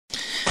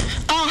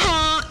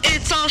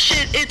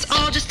shit, it's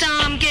all just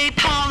dumb gay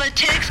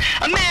politics.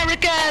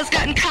 America's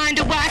gotten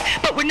kinda whack,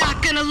 but we're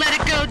not gonna let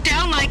it go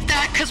down like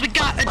that, cause we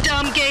got a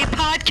dumb gay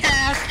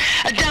podcast,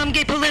 a dumb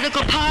gay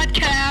political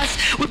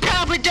podcast. We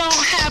probably don't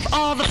have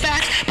all the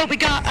facts, but we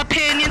got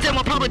opinions and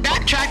we'll probably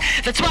backtrack.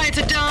 That's why it's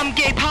a dumb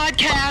gay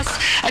podcast,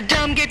 a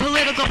dumb gay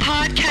political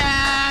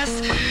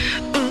podcast.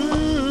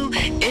 Ooh,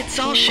 it's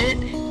all shit,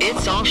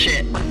 it's all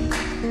shit.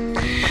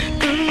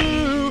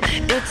 Ooh,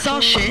 it's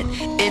all shit,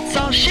 it's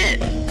all shit.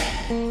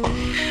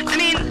 I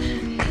mean,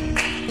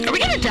 are we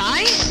gonna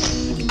die?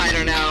 I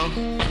don't know.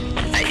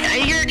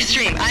 You're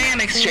extreme. I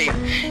am extreme.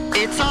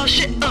 It's all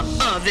shit.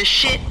 This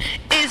shit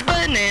is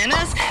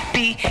bananas.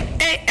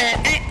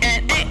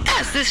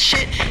 B-A-N-A-N-A-S. This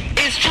shit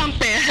is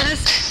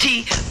Trumpanas.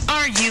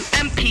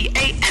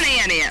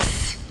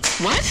 T-R-U-M-P-A-N-A-N-A-S.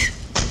 What?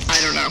 I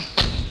don't know.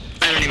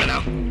 I don't even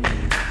know.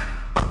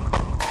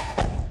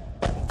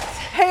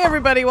 Hey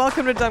everybody,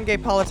 welcome to Dumb Gay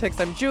Politics.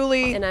 I'm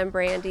Julie. And I'm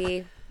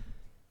Brandy.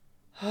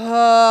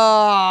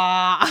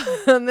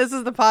 And this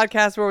is the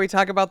podcast where we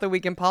talk about the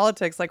week in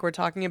politics like we're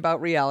talking about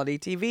reality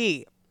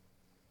TV.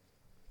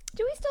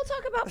 Do we still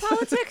talk about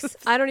politics?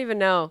 I don't even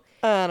know.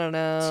 I don't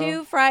know.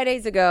 2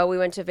 Fridays ago, we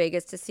went to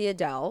Vegas to see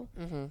Adele.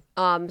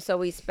 Mm-hmm. So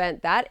we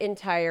spent that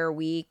entire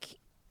week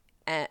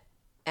and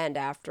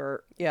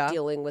after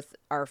dealing with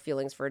our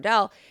feelings for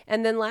Adele.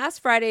 And then last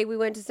Friday, we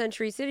went to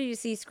Century City to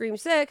see Scream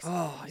 6.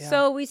 Oh, yeah.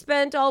 So we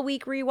spent all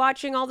week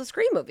rewatching all the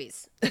Scream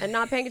movies and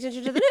not paying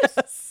attention to the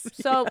news.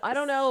 So I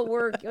don't know.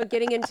 We're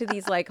getting into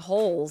these like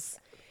holes.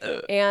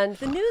 And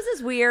the news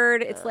is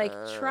weird. It's like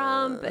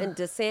Trump and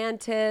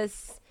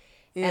DeSantis.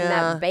 And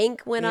that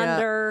bank went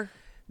under.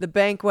 The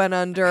bank went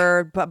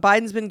under. But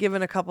Biden's been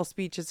given a couple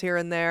speeches here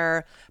and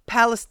there.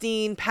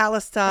 Palestine,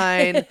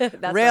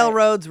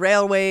 railroads,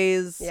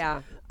 railways.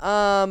 Yeah.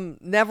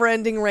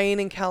 Never-ending rain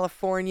in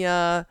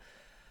California.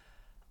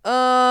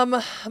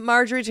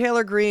 Marjorie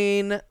Taylor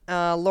Greene,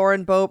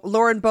 Lauren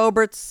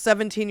Boebert's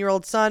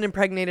 17-year-old son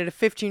impregnated a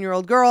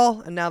 15-year-old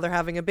girl, and now they're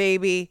having a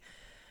baby.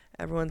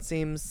 Everyone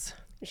seems...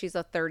 She's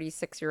a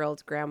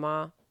 36-year-old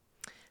grandma.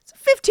 It's a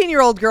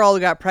 15-year-old girl who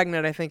got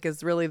pregnant, I think,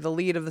 is really the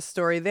lead of the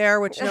story there,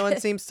 which no one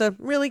seems to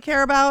really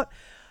care about.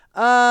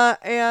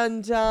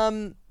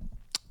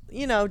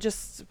 You know,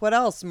 just what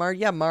else?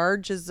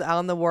 Marge is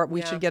on the war.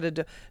 We should get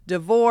a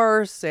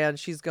divorce, and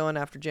she's going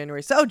after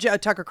January. So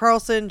Tucker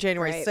Carlson,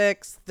 January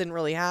 6th, didn't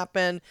really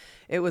happen.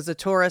 It was a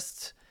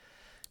tourist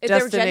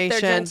destination. They're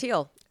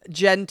genteel.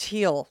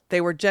 Genteel.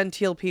 They were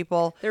genteel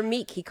people. They're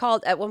meek.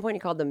 At one point he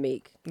called them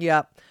meek.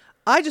 Yeah.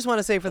 I just want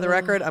to say for the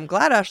record, I'm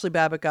glad Ashley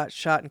Babbitt got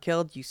shot and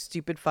killed, you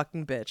stupid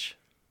fucking bitch.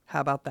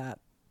 How about that?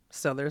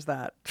 So there's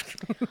that.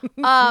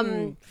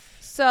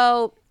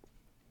 So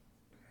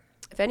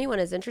if anyone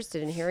is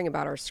interested in hearing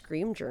about our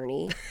Scream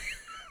journey,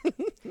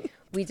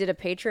 we did a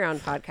Patreon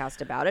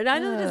podcast about it. I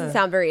know that doesn't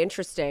sound very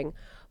interesting,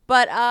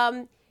 but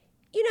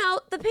you know,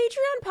 the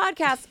Patreon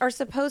podcasts are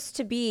supposed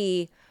to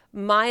be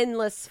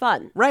mindless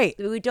fun. Right.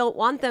 We don't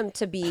want them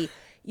to be,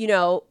 you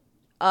know,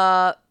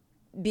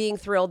 being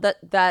thrilled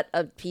that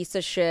a piece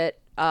of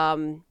shit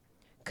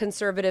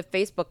conservative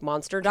Facebook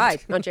monster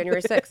died on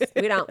January 6th.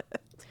 We don't.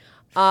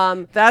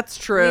 That's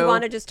true. We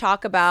want to just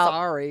talk about,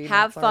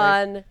 have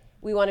fun.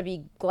 We want to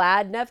be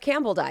glad Neve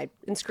Campbell died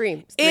in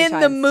Scream 3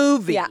 times. The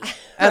movie. Yeah.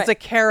 As a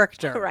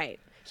character. Right.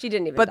 She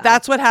didn't even die.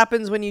 That's what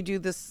happens when you do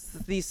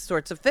these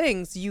sorts of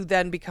things. You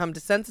then become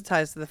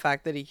desensitized to the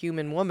fact that a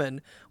human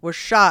woman was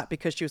shot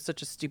because she was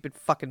such a stupid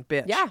fucking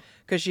bitch. Yeah.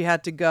 Because she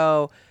had to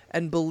go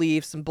and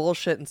believe some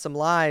bullshit and some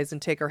lies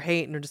and take her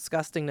hate and her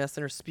disgustingness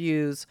and her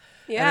spews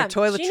and her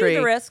toiletry. She knew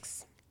the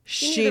risks.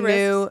 She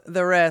knew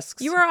the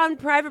risks. You were on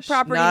private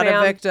property, Not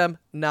ma'am. a victim.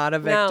 Not a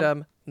victim.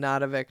 No.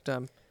 Not a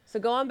victim. So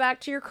going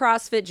back to your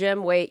CrossFit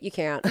gym, wait, you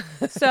can't.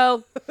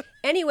 So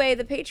anyway,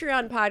 the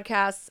Patreon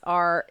podcasts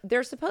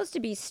they're supposed to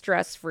be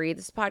stress-free.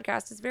 This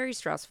podcast is very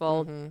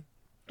stressful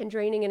and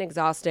draining and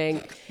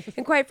exhausting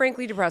and quite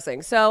frankly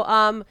depressing.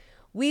 So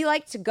we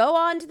like to go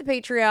on to the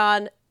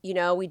Patreon. You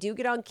know, we do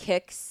get on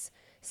kicks.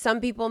 Some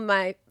people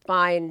might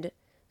find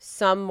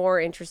some more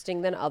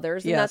interesting than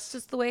others, and that's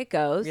just the way it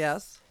goes.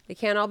 Yes. They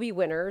can't all be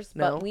winners,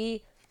 but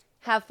we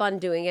have fun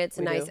doing it. It's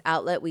a nice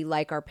outlet. We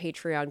like our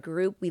Patreon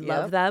group. We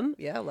love them.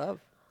 Yeah, love.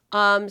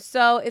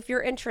 So if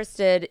you're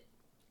interested,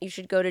 you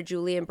should go to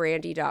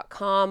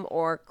julieandbrandy.com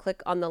or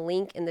click on the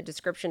link in the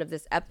description of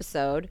this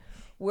episode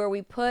where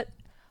we put,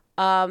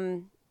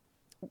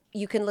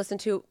 you can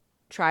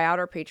try out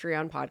our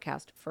Patreon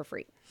podcast for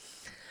free.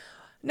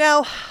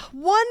 Now,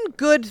 one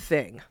good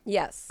thing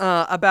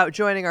about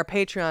joining our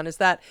Patreon is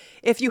that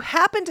if you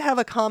happen to have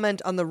a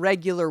comment on the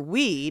regular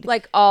weed...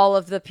 Like all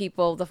of the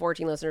people, the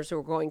 14 listeners who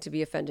are going to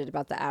be offended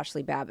about the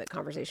Ashley Babbitt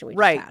conversation we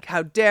just had. Right.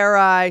 How dare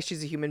I?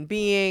 She's a human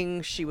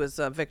being. She was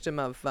a victim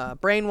of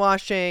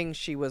brainwashing.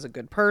 She was a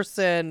good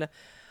person.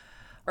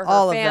 Or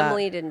her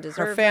family didn't deserve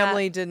that. Her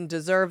family didn't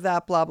deserve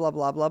that, blah, blah,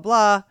 blah, blah,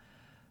 blah.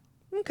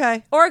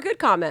 Okay. Or a good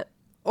comment.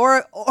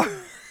 Or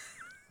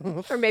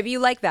maybe you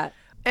like that.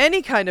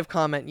 Any kind of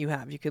comment you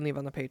have, you can leave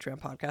on the Patreon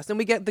podcast. And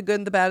we get the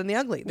good, the bad, and the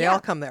ugly. They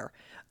all come there.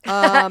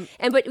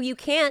 But you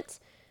can't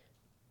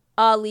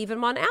leave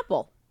them on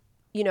Apple,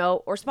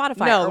 or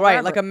Spotify. No, or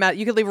right. wherever. Like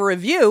you could leave a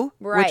review,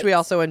 Right. which we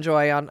also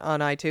enjoy on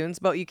iTunes,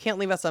 but you can't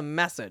leave us a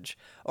message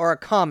or a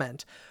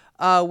comment,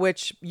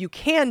 which you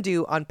can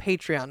do on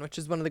Patreon, which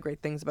is one of the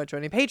great things about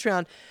joining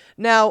Patreon.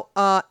 Now,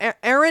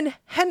 Erin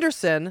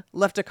Henderson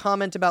left a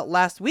comment about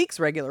last week's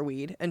regular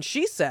weed, and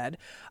she said,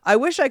 I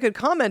wish I could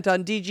comment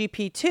on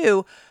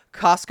DGP2.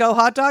 Costco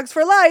hot dogs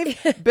for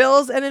life.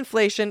 Bills and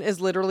inflation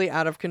is literally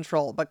out of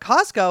control, but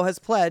Costco has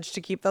pledged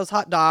to keep those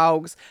hot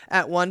dogs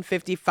at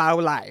 $1.50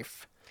 for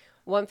life.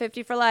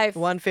 $1.50 for life.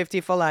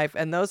 $1.50 for life,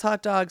 and those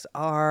hot dogs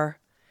are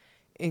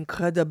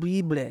incredible.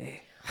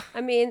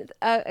 I mean,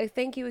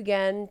 thank you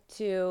again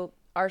to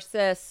our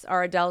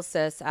Adele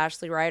sis,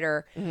 Ashley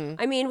Ryder. Mm-hmm.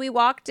 I mean, we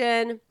walked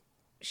in.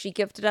 She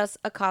gifted us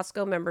a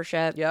Costco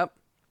membership. Yep.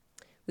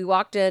 We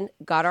walked in,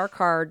 got our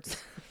cards.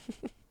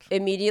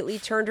 Immediately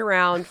turned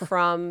around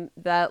from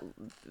that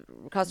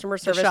customer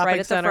service right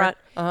at the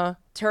front,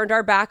 turned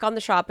our back on the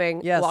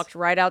shopping, walked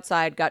right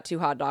outside, got 2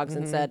 hot dogs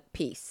and said,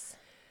 peace.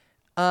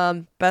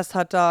 Best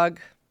hot dog.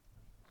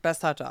 But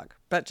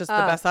just the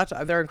best hot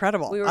dog. They're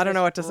incredible. I don't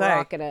know what to say.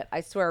 Rocking it. I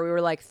swear. We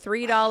were like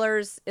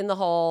 $3 in the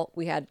hole.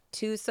 We had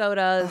 2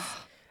 sodas,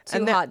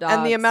 2 hot dogs.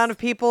 And the amount of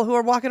people who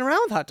are walking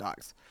around with hot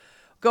dogs.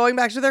 Going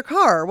back to their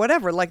car or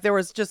whatever. Like there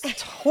was just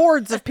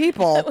hordes of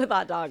people. With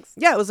hot dogs.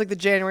 Yeah, it was like the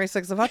January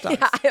 6th of hot dogs.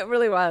 Yeah, it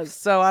really was.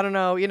 So I don't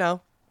know,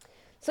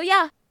 So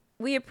yeah,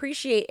 we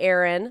appreciate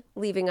Erin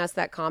leaving us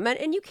that comment.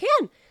 And you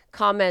can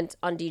comment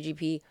on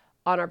DGP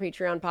on our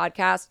Patreon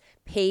podcast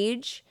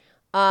page.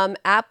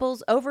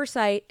 Apple's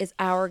oversight is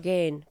our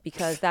gain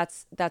because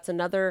that's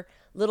another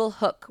little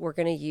hook we're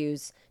going to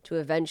use to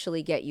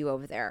eventually get you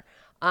over there.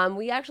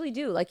 We actually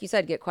do, like you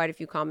said, get quite a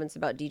few comments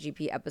about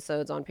DGP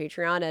episodes on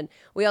Patreon, and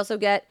we also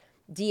get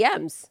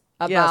DMs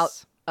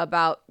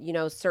about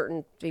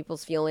certain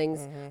people's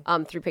feelings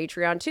through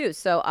Patreon too.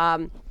 So,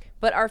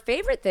 but our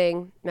favorite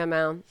thing,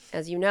 Mama,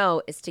 as you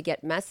know, is to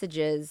get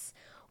messages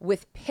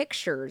with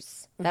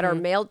pictures that are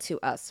mailed to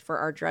us for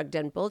our Drug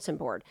Den bulletin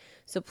board.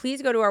 So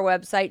please go to our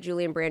website,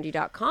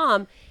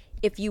 julieandbrandy.com.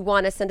 If you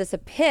want to send us a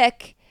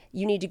pic,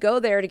 you need to go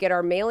there to get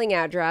our mailing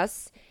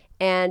address.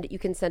 And you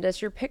can send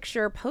us your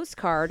picture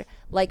postcard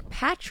like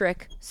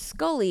Patrick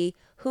Scully,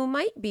 who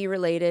might be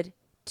related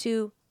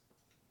to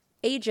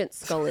Agent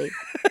Scully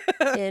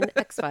in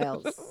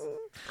X-Files.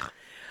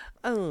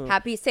 Oh.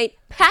 Happy St.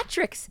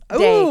 Patrick's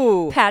Day,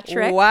 Ooh,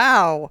 Patrick.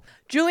 Wow.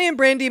 Julie and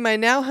Brandy, my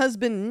now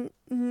husband,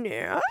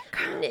 Nick.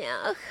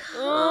 Nick.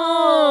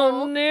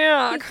 Oh,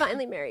 Nick. You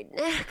finally married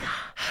Nick.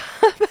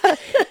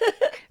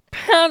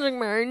 Patrick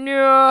married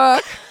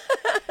Nick.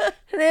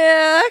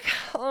 Nick.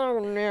 Oh,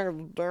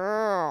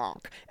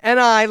 Nick. And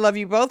I love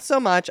you both so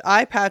much.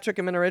 I, Patrick,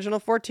 am an original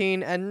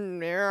 14, and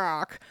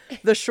Nick,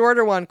 the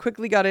shorter one,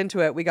 quickly got into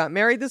it. We got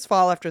married this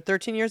fall after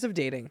 13 years of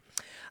dating.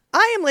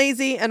 I am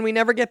lazy, and we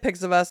never get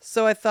pics of us,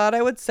 so I thought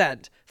I would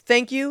send.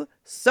 Thank you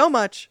so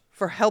much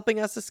for helping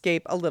us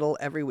escape a little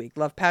every week.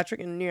 Love,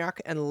 Patrick and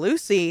Nick and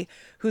Lucy,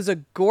 who's a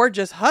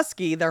gorgeous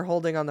husky they're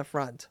holding on the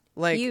front.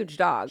 Like Huge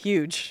dog.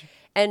 Huge.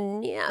 And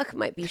Nick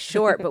might be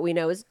short, but we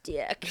know his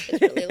dick is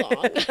really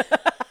long.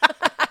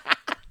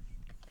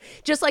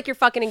 Just like your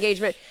fucking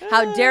engagement.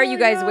 How dare you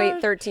guys wait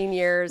 13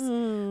 years?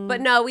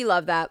 But no, we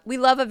love that. We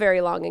love a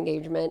very long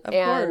engagement. Of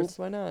course.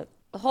 Why not?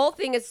 The whole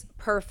thing is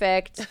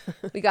perfect.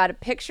 We got a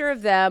picture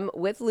of them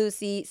with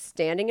Lucy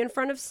standing in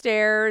front of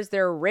stairs.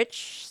 They're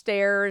rich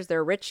stairs.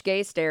 They're rich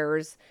gay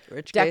stairs.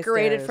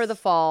 Decorated for the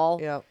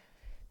fall. Yep.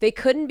 They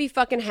couldn't be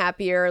fucking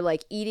happier,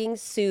 like eating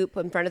soup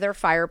in front of their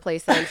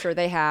fireplace that I'm sure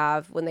they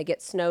have when they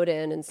get snowed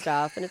in and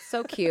stuff. And it's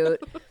so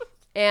cute.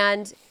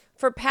 And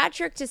for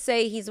Patrick to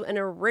say he's an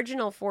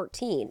original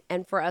 14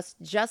 and for us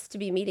just to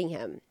be meeting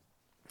him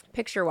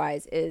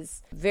picture-wise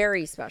is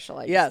very special.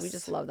 We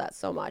just love that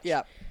so much.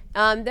 Yep.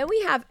 Then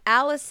we have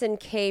Allison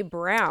K.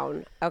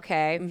 Brown.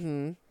 Okay.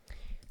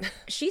 Mm-hmm.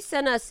 She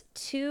sent us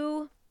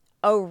 2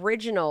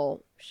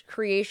 original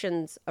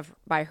creations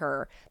by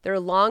her. They're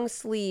long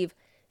sleeve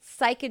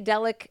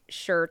psychedelic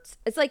shirts.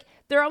 It's like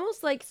they're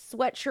almost like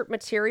sweatshirt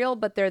material,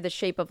 but they're the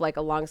shape of like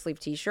a long sleeve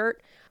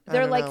t-shirt.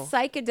 They're like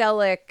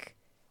psychedelic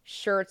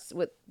shirts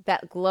with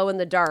that glow in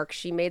the dark.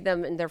 She made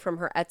them and they're from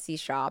her Etsy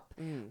shop.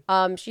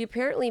 She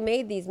apparently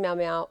made these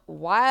meow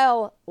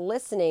while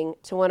listening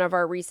to one of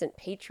our recent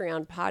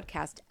Patreon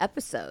podcast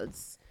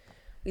episodes.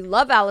 We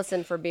love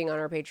Allison for being on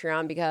our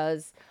Patreon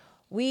because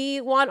we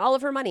want all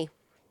of her money.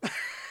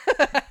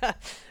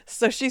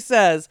 So she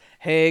says,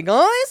 hey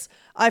guys,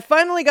 I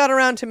finally got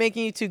around to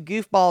making you 2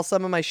 goofballs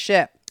some of my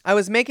shit. I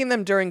was making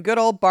them during good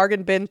old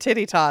bargain bin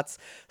titty tots,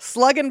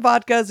 slugging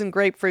vodkas and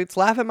grapefruits,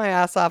 laughing my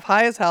ass off,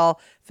 high as hell.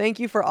 Thank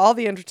you for all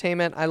the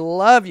entertainment. I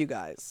love you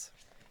guys.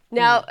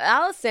 Now,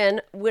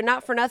 Allison, we're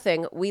not for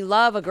nothing. We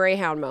love a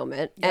Greyhound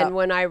moment. Yep. And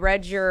when I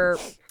read your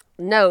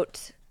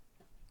note,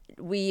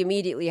 we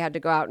immediately had to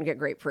go out and get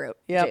grapefruit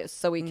juice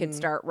so we could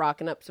start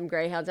rocking up some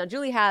Greyhounds. Now,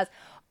 Julie has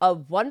a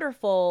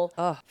wonderful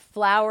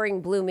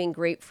flowering, blooming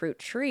grapefruit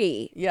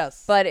tree.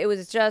 Yes. But it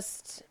was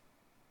just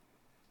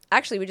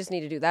Actually, we just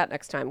need to do that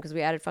next time because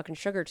we added fucking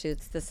sugar to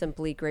the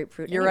Simply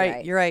grapefruit. You're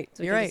right. You're right.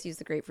 So we can just use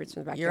the grapefruits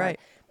from the backyard. You're right.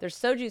 They're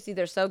so juicy.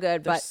 They're so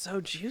good. They're so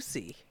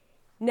juicy.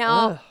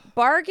 Now,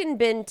 bargain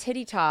bin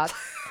titty tots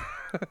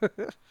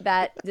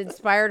that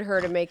inspired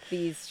her to make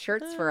these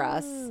shirts for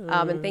us.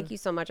 And thank you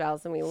so much,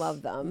 Allison. We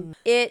love them.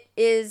 It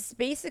is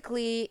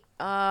basically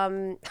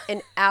an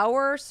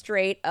hour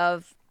straight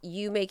of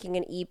you making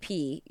an EP.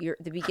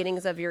 The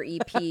beginnings of your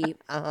EP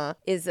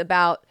is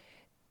about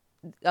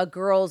a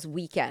girl's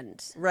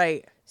weekend.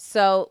 Right.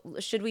 So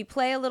should we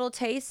play a little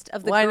taste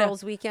of the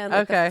girl's weekend?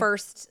 Like okay.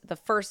 The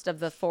first of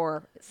the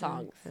 4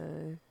 songs.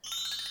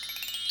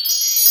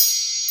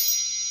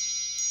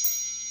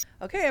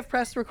 Okay, I've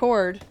pressed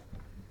record.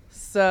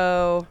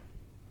 So.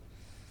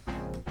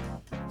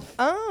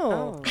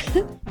 Oh.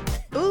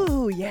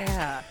 Ooh,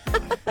 yeah.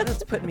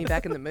 That's putting me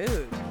back in the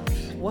mood.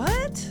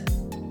 What?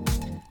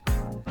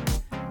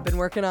 Been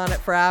working on it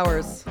for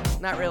hours.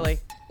 Not really.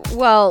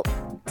 Well,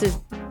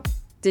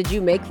 did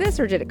you make this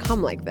or did it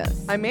come like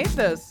this? I made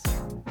this.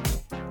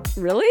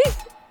 Really?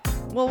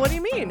 Well, what do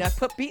you mean? I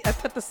put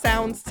the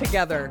sounds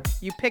together.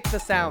 You pick the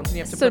sounds and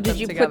you have to put them together.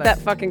 So did you put that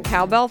fucking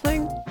cowbell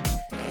thing?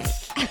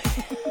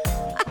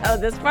 Oh,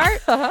 this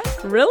part?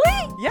 Really?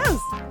 Yes.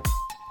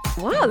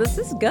 Wow, this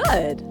is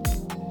good.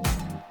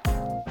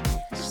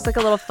 Just like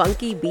a little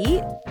funky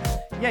beat.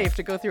 Yeah, you have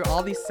to go through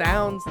all these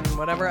sounds and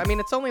whatever. I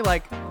mean, it's only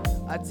like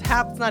it's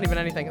not even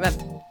anything. And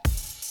then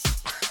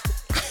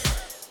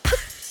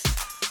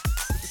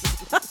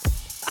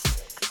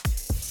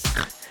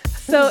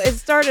so it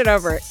started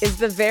over. Is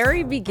the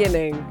very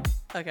beginning.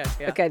 Okay.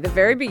 Yeah. Okay, the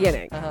very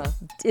beginning.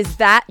 Is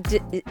that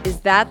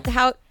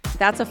how?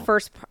 That's a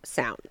first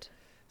sound.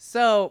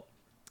 So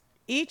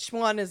each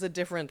one is a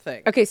different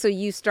thing. Okay, so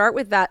you start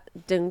with that.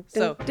 Dun,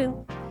 dun, So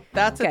dun.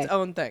 that's its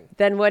own thing.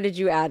 Then what did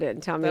you add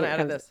in? Tell me. Then what I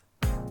added comes.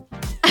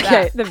 this.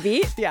 Okay, the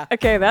beat. Yeah.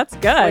 Okay, that's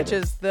good. Which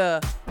is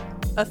the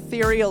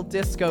ethereal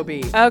disco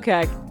beat.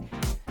 Okay.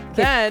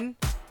 Then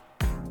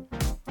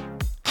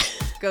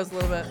goes a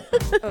little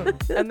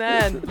bit, and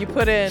then you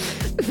put in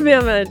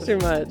Too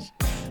much.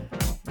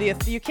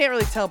 you can't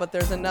really tell, but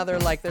there's another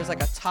there's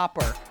like a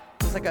topper.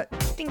 There's like a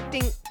ding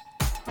ding.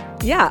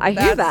 Yeah, I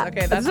hear that.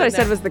 Okay, that's what I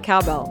said was the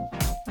cowbell.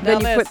 Now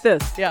Then you put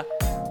this. Yeah.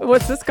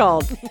 What's this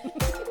called?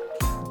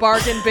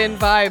 Bargain bin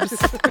vibes.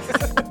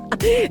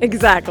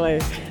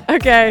 Exactly.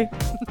 Okay.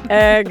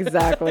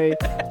 Exactly.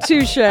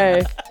 Touche.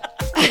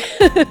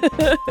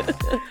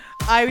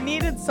 I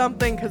needed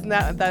something because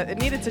now that it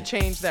needed to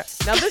change there.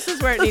 Now this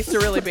is where it needs to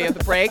really be at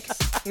the break.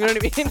 You know what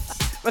I mean?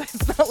 But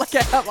it's not like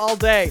I have all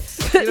day.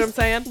 You know what I'm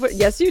saying? But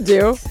yes, you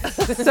do.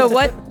 So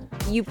what?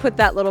 You put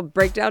that little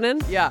breakdown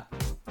in, Yeah.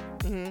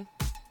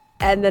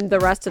 and then the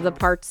rest of the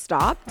parts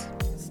stopped.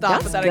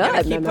 Stop, but then I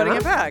gotta keep putting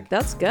it back.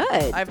 That's good.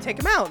 I have to take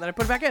them out, then I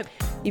put it back in.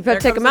 You've had to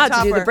take them out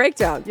to do the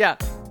breakdown. Yeah.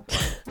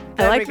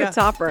 I like the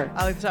topper.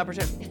 I like the topper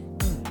too.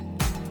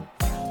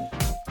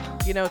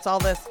 You know, it's all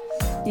this.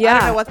 Yeah. I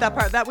don't know what that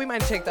part. That we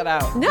might take that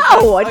out. No,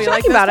 what are you you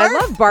like talking about? this I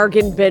part? love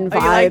bargain bin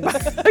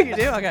vibes. You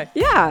do? Okay.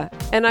 Yeah,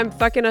 and I'm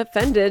fucking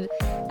offended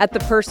at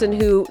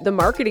the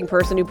marketing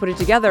person who put it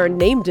together and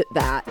named it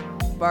that.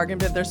 Bargain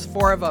bin. There's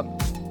 4 of them.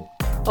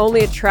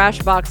 Only a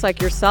trash box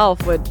like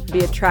yourself would be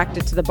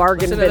attracted to the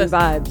bargain Listen to bin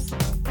this. vibes.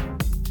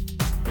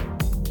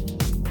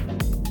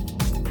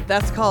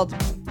 That's called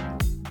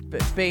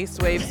Bass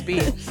Waves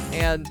Beat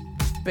and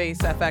Bass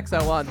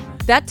FX01.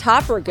 That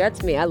topper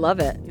gets me. I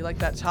love it. You like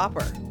that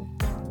topper?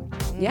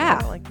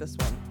 Yeah. I like this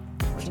one.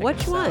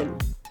 Which one?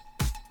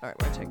 All right,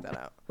 we're gonna take that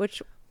out.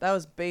 Which? That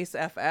was Bass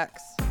FX.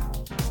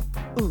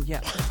 Ooh,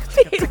 yeah.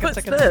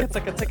 What's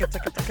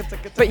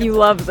this? But you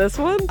love this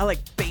one? I like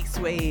bass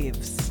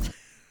waves.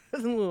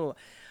 Ooh.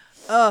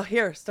 Oh,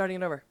 here,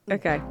 starting it over.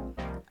 Okay.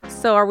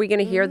 So are we going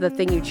to hear the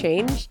thing you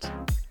changed?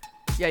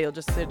 Yeah,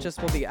 it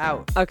just will be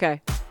out.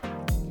 Okay.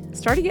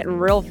 Started getting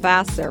real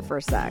fast there for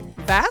a sec.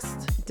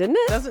 Fast? Didn't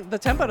it? The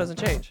tempo doesn't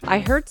change. I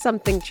heard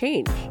something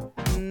change.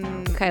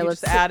 Okay, You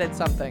let's just added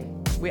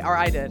something.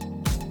 I did.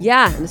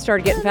 Yeah, and it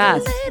started getting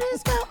fast.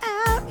 Ladies go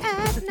out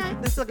at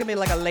night. This is looking to me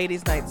like a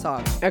ladies' night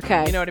song.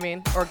 Okay. You know what I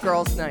mean? Or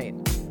girls' night.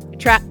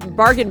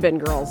 Bargain bin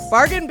girls.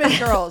 Bargain bin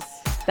girls.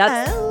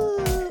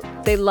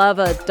 They love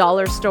a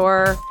dollar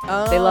store.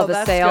 Oh, they love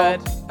a sale.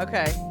 That's good.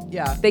 Okay.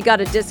 Yeah. They got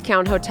a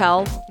discount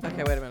hotel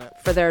Okay, wait a minute.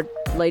 for their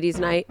ladies'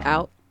 night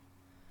out.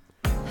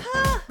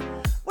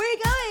 Where are you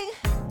going?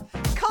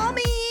 Call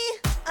me.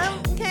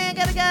 Okay, I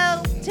gotta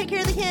go. Take care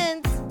of the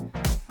kids.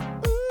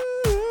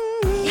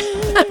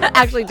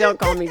 Actually, don't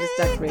call me. Just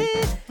text me.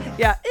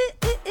 Yeah.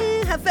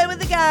 Have fun with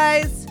the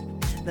guys.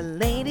 The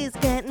ladies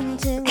getting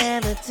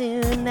together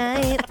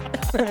tonight.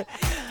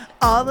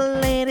 All the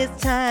ladies'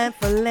 time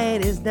for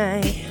ladies'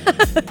 night.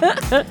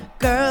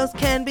 Girls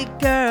can be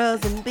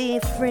girls and be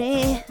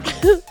free.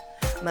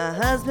 My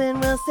husband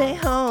will stay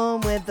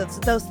home with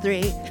those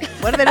 3.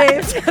 What are the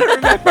names? I don't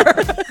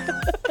remember.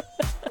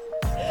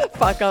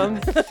 Fuck them.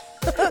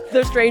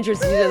 They're strangers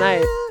to you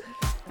tonight.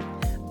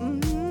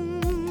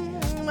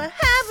 We're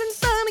having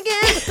fun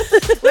again.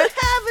 We're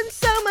having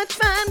so much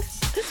fun.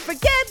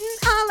 forgetting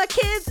all our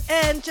kids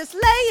and just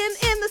laying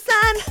in the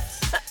sun.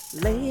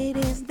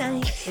 Ladies'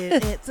 night,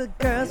 it's a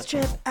girls'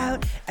 trip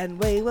out,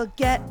 and we will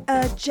get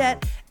a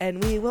jet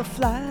and we will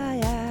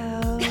fly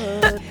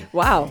out.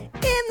 Wow.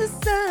 In the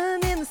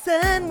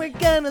sun, we're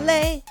gonna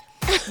lay.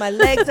 My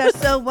legs are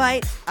so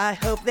white, I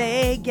hope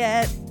they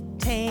get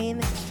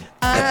tan.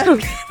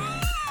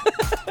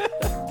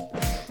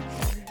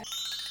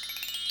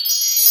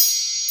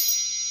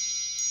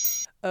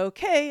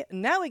 Okay,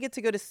 now we get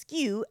to go to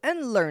Scheww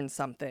and learn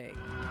something.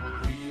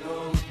 We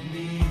don't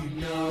need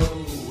no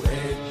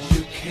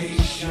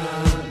education.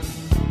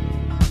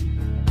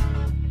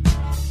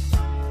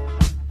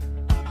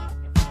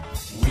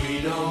 We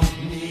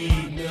don't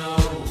need no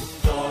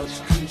thought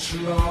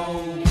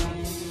control.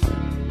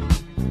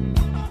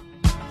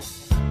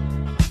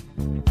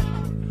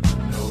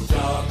 No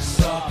dark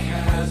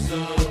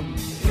sarcasm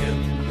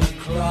in the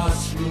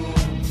classroom.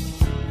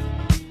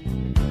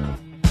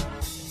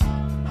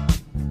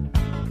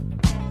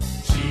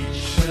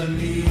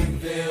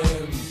 Leave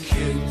them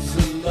kids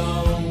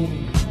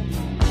alone.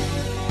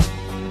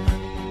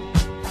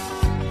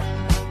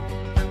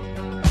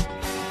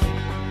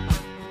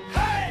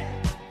 Hey,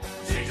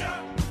 teacher,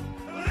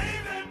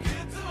 leave them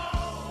kids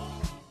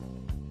alone.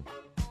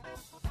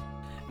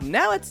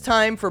 Now it's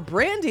time for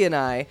Brandy and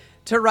I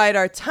to ride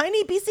our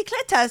tiny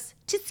bicicletas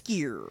to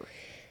Scheww.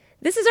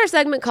 This is our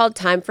segment called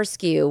Time for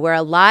Scheww, where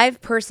a live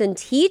person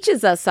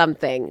teaches us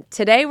something.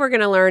 Today, we're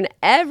going to learn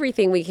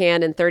everything we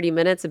can in 30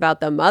 minutes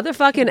about the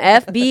motherfucking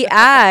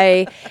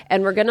FBI.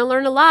 And we're going to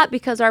learn a lot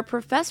because our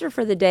professor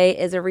for the day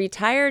is a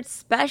retired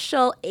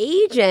special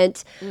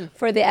agent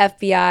for the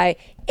FBI.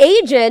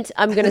 Agent,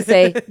 I'm going to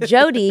say,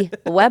 Jodi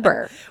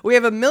Weber. We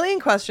have a million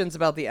questions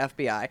about the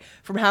FBI,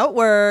 from how it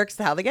works,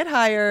 to how they get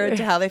hired,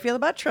 to how they feel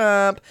about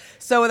Trump.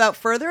 So without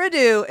further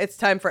ado, it's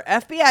time for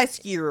FBI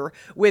Scheww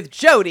with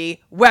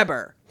Jodi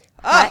Weber.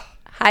 Oh.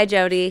 Hi,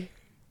 Jodi.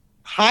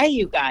 Hi,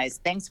 you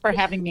guys. Thanks for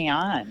having me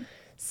on.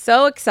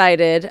 So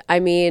excited. I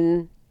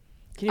mean,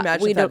 can you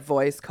imagine if that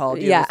voice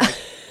called you? Yeah. Like,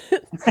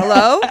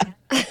 hello?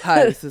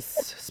 Hi, this is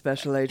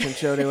Special Agent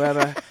Jodi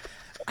Weber.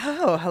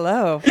 Oh,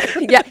 hello.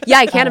 Yeah,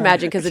 I can't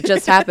imagine because it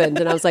just happened.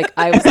 And I was like,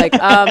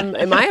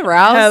 am I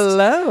aroused?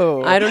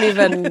 Hello. I don't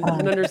even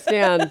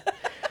understand.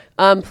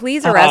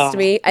 Please arrest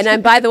me. And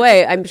then, by the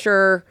way, I'm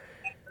sure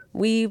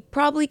we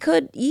probably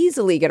could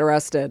easily get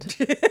arrested.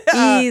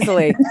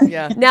 Easily.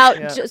 Yeah. Now,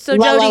 Yeah. So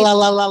La, Jodi. la,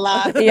 la, la,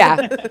 la, la.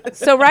 Yeah.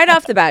 So right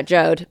off the bat,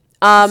 Jode,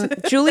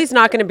 Julie's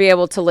not going to be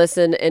able to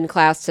listen in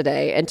class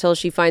today until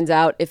she finds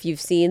out if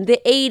you've seen the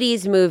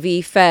 80s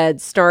movie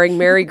Feds starring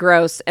Mary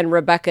Gross and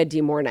Rebecca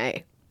De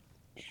Mornay.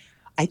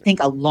 I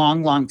think a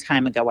long, long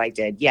time ago I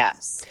did,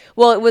 yes.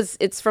 Well,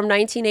 it's from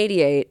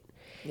 1988.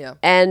 Yeah.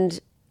 And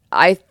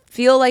I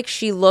feel like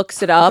she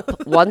looks it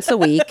up once a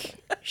week.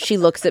 She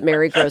looks at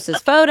Mary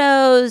Gross's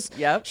photos.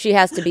 Yep. She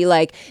has to be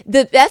like,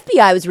 the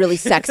FBI was really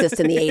sexist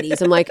in the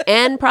 80s. I'm like,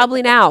 and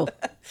probably now.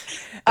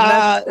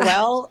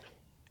 Well,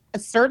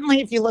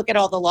 certainly if you look at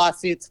all the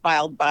lawsuits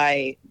filed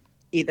by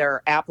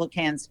either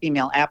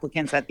female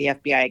applicants at the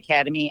FBI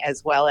Academy,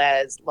 as well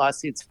as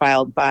lawsuits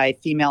filed by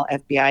female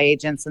FBI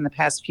agents in the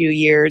past few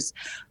years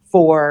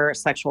for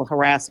sexual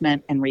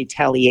harassment and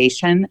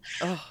retaliation.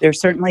 Oh. There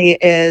certainly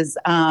is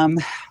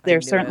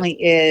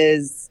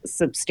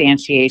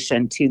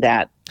substantiation to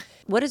that.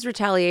 What is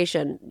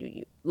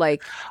retaliation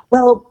like?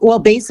 Well,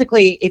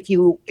 basically, if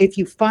you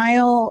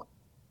file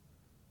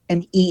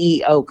an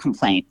EEO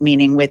complaint,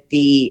 meaning with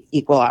the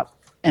Equal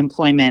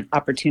Employment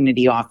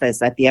Opportunity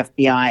Office at the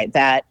FBI,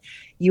 that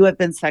you have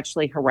been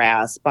sexually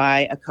harassed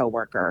by a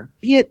coworker,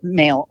 be it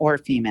male or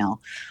female,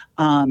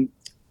 and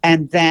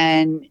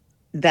then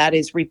that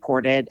is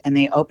reported and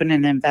they open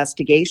an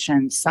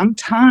investigation.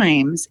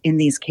 Sometimes in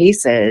these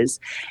cases,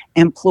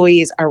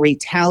 employees are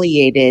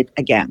retaliated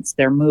against.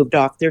 They're moved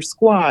off their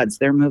squads.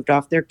 They're moved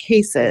off their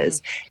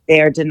cases.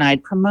 They are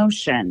denied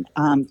promotion.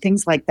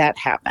 Things like that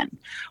happen.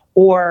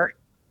 Or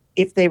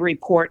if they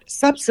report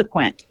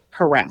subsequent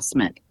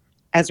harassment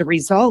as a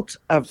result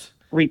of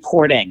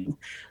reporting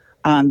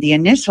the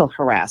initial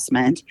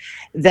harassment,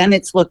 then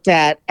it's looked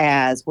at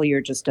as, well,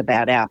 you're just a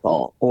bad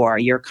apple, or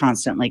you're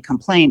constantly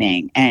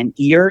complaining and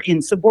you're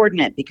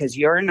insubordinate because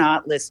you're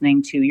not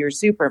listening to your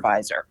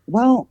supervisor.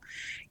 Well,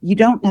 you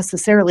don't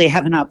necessarily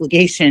have an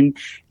obligation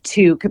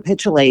to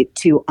capitulate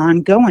to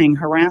ongoing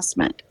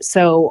harassment.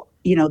 So,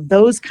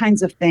 those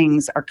kinds of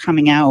things are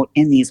coming out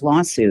in these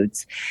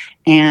lawsuits.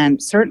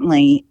 And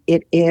certainly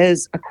it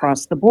is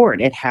across the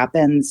board. It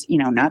happens,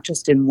 not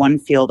just in one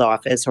field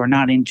office or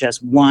not in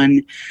just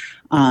one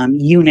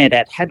unit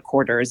at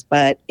headquarters,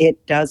 but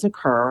it does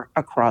occur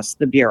across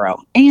the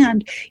Bureau.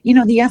 And,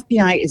 the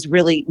FBI is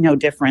really no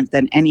different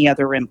than any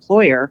other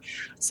employer.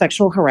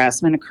 Sexual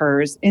harassment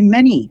occurs in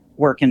many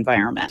work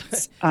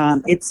environments.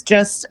 It's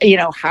just,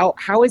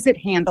 how is it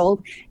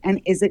handled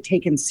and is it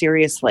taken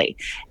seriously?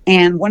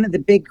 And one of the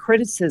big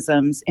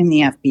criticisms in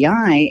the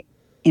FBI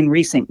in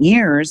recent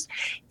years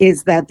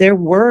is that there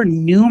were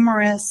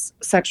numerous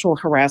sexual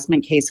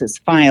harassment cases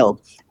filed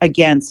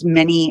against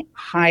many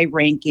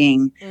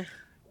high-ranking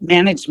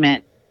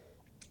management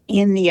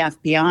in the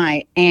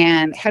FBI,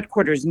 and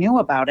headquarters knew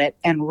about it.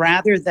 And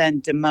rather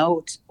than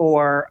demote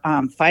or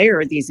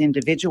fire these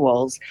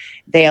individuals,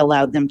 they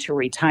allowed them to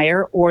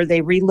retire or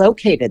they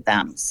relocated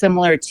them,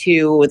 similar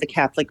to the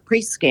Catholic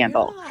priest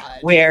scandal,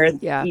 where,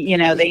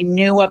 they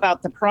knew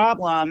about the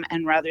problem,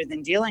 and rather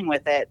than dealing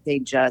with it, they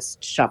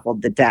just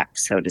shuffled the deck,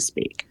 so to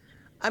speak.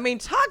 I mean,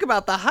 talk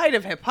about the height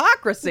of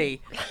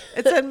hypocrisy.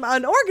 It's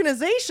an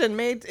organization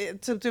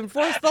made to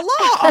enforce the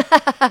law.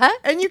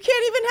 And you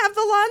can't even have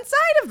the law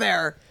inside of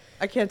there.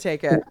 I can't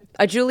take it.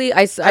 Julie,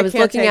 I was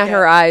looking at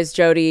her eyes,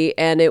 Jodi,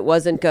 and it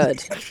wasn't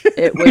good.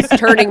 It was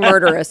turning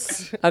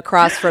murderous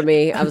across from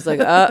me. I was like,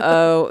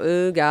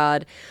 oh,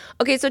 God.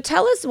 Okay, so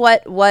tell us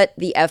what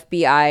the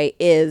FBI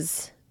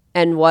is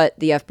and what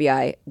the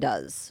FBI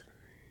does.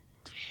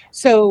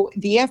 So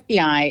the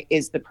FBI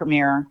is the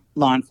premier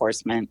law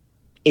enforcement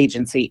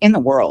agency in the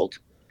world,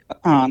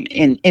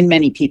 in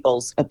many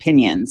people's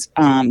opinions,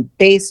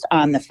 based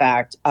on the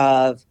fact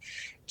of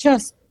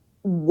just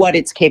what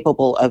it's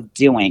capable of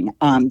doing.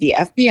 The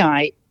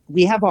FBI,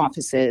 we have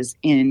offices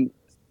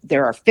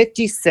there are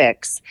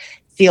 56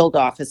 field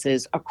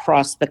offices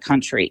across the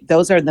country.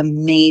 Those are the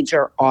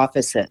major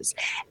offices.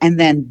 And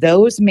then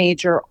those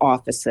major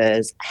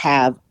offices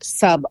have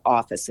sub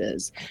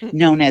offices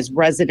known as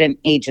resident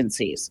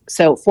agencies.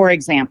 So for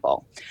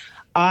example,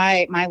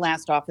 my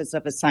last office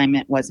of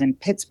assignment was in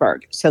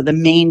Pittsburgh. So the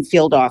main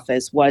field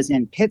office was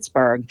in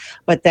Pittsburgh,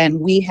 but then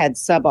we had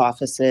sub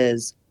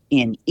offices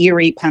in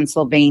Erie,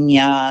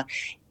 Pennsylvania,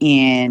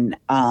 in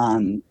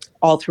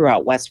all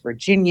throughout West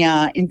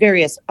Virginia, in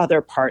various other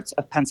parts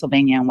of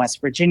Pennsylvania and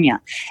West Virginia.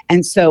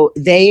 And so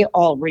they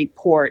all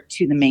report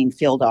to the main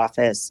field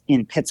office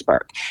in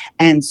Pittsburgh.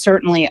 And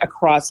certainly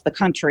across the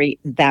country,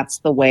 that's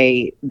the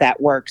way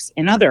that works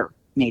in other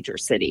major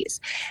cities.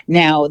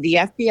 Now, the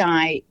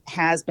FBI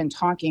has been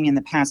talking in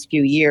the past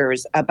few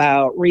years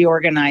about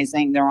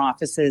reorganizing their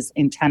offices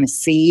in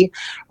Tennessee.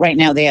 Right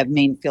now, they have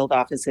main field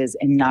offices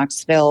in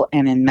Knoxville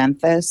and in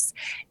Memphis.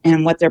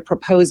 And what they're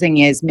proposing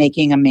is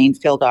making a main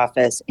field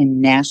office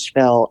in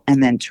Nashville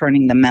and then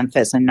turning the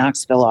Memphis and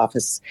Knoxville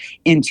office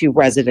into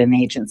resident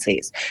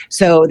agencies.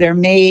 So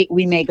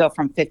we may go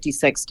from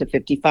 56 to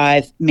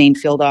 55 main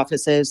field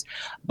offices.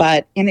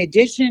 But in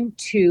addition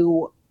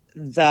to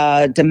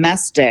the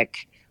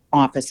domestic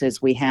offices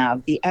we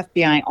have, the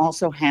FBI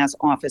also has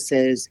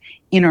offices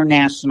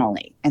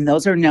internationally, and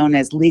those are known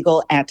as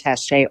legal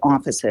attaché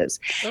offices.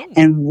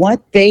 And what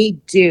they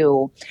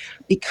do,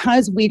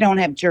 because we don't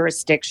have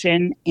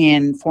jurisdiction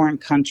in foreign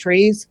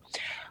countries,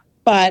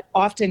 but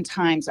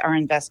oftentimes our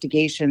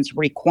investigations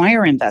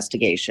require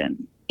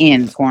investigation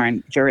in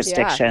foreign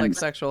jurisdictions. Yeah, like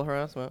sexual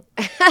harassment.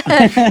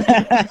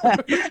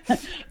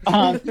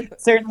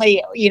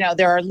 Certainly,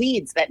 there are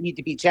leads that need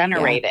to be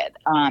generated.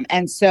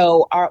 And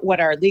so what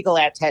our legal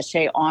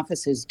attaché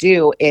offices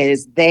do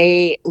is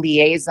they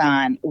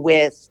liaison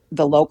with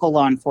the local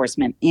law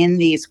enforcement in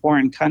these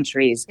foreign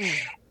countries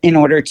in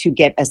order to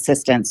get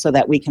assistance so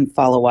that we can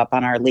follow up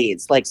on our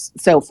leads.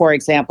 So for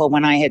example,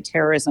 when I had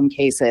terrorism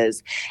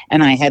cases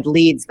and I had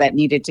leads that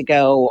needed to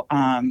go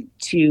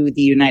to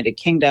the United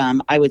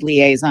Kingdom, I would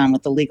liaison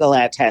with the legal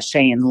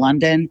attaché in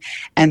London,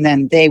 and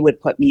then they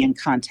would put me in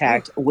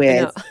contact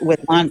with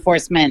law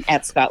enforcement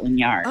at Scotland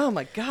Yard. Oh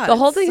my God. The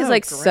whole thing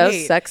is so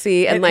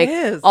sexy. And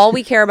all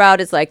we care about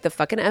is the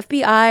fucking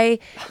FBI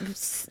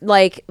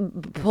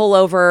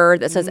pullover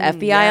that says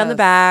FBI on the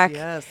back.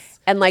 Yes.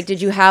 And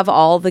did you have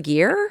all the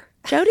gear,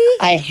 Jodi?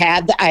 I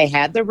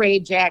had the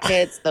raid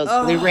jackets, those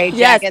blue raid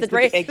jackets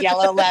with the big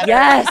yellow letters.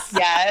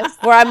 Yes.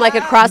 Where I'm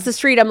across the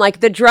street, I'm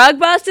the drug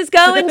bust is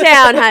going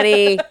down,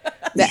 honey.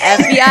 The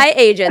FBI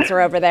agents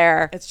are over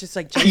there. It's just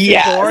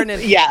Jason Bourne,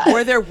 and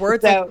were there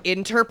words like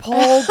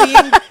Interpol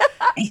being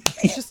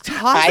just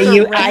tossed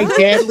around? I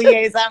did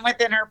liaison with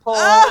Interpol.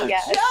 Oh,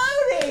 yes.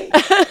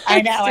 Jodi!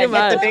 I know, I hit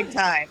the big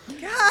time.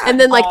 God. And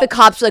then the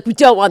cops are we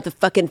don't want the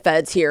fucking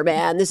feds here,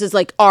 man. This is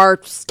our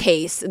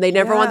case. And they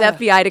never want the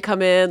FBI to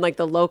come in,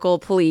 the local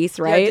police,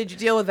 right? Yeah, did you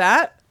deal with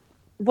that?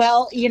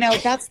 Well,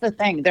 that's the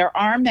thing. There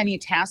are many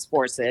task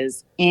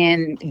forces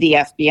in the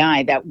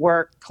FBI that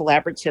work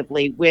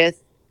collaboratively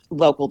with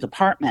local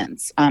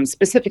departments,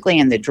 specifically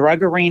in the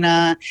drug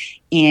arena,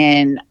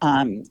 in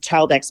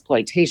child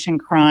exploitation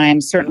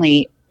crimes.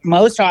 Certainly,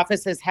 most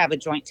offices have a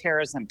joint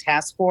terrorism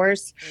task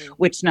force,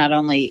 which not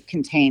only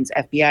contains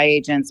FBI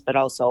agents, but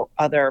also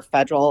other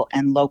federal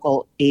and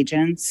local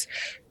agents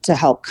to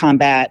help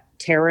combat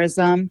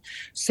terrorism.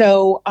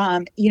 So,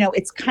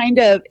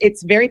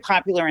 it's very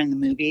popular in the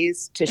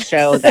movies to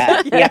show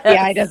that the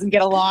FBI doesn't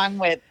get along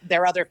with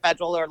their other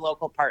federal or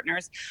local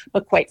partners.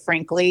 But quite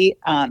frankly,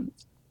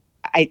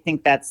 I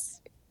think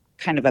that's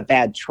kind of a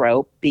bad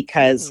trope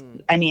because,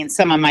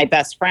 some of my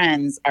best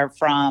friends are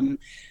from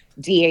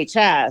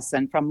DHS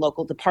and from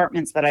local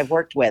departments that I've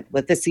worked with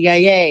the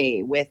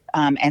CIA, with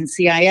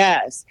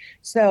NCIS.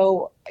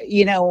 So,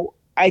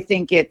 I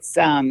think it's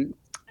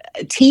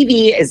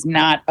TV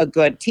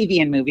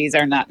and movies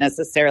are not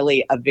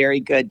necessarily a very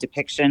good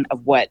depiction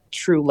of what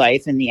true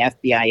life in the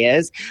FBI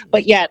is.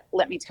 But yet,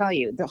 let me tell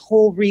you, the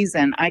whole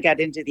reason I got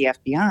into the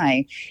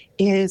FBI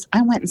is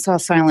I went and saw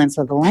Silence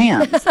of the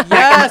Lambs.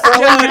 Yes,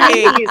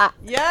 Jodi. And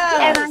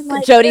Yes. I'm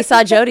like, Jodi this saw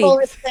is the Jodi.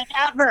 coolest thing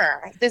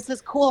ever. This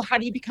is cool. How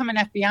do you become an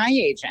FBI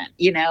agent?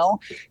 You know?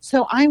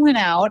 So I went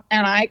out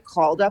and I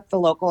called up the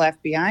local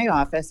FBI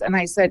office and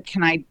I said,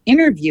 can I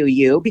interview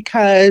you?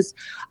 Because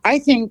I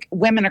think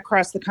women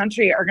across the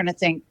country are going to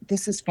think,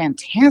 this is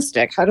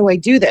fantastic. How do I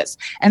do this?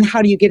 And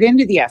how do you get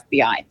into the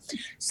FBI?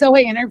 So I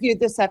interviewed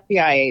this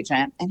FBI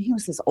agent, and he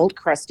was this old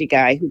crusty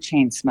guy who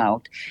chain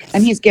smoked.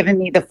 And he's given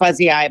me the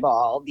fuzzy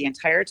eyeball the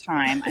entire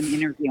time I'm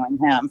interviewing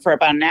him for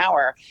about an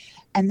hour.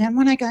 And then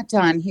when I got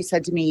done, he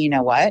said to me, you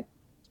know what?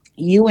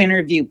 You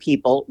interview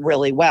people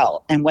really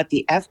well. And what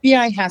the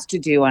FBI has to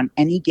do on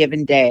any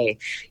given day,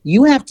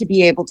 you have to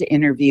be able to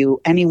interview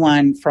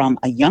anyone from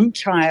a young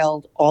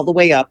child all the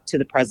way up to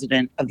the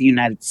president of the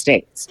United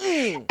States.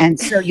 And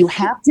so you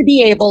have to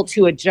be able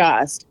to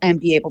adjust and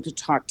be able to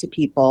talk to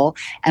people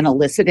and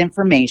elicit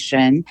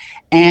information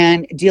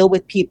and deal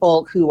with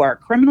people who are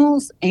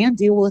criminals and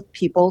deal with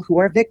people who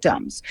are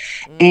victims.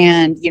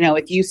 And, you know,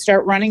 if you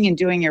start running and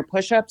doing your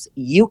push-ups,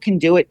 you can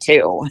do it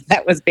too.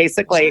 That was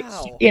basically,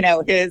 you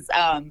know, his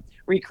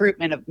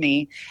recruitment of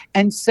me.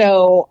 And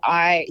so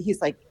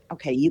he's like,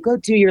 okay, you go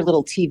do your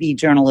little TV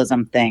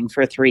journalism thing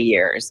for 3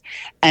 years.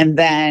 And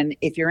then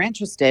if you're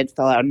interested,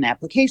 fill out an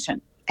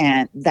application.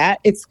 And that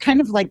it's kind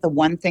of like the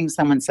one thing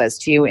someone says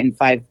to you in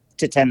 5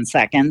 to 10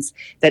 seconds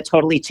that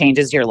totally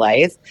changes your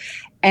life.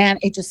 And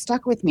it just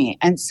stuck with me.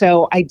 And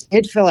so I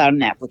did fill out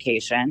an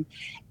application.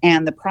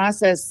 And the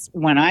process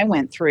when I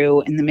went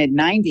through in the mid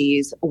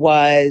 90s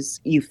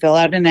was you fill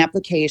out an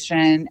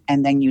application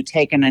and then you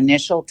take an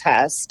initial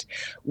test,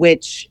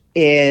 which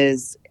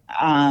is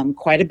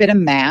quite a bit of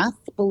math,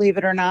 believe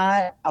it or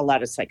not, a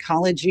lot of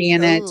psychology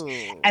in it.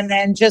 And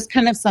then just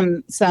kind of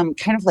some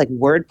kind of like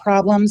word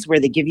problems where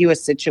they give you a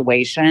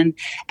situation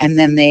and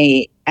then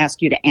they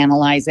ask you to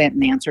analyze it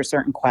and answer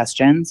certain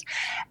questions.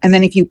 And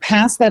then if you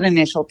pass that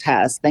initial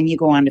test, then you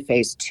go on to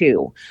phase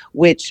 2,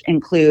 which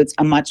includes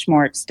a much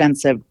more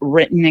extensive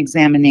written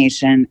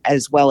examination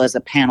as well as a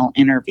panel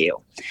interview.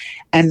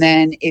 And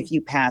then if you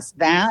pass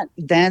that,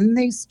 then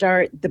they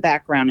start the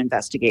background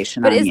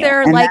investigation. But on is you.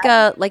 there And like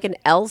that- an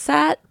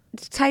LSAT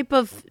type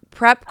of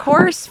prep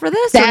course for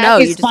this? That or no,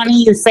 is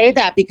funny you say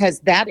that, because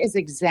that is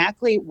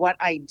exactly what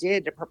I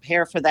did to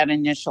prepare for that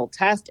initial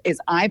test. Is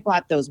I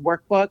bought those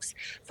workbooks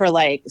for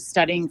like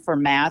studying for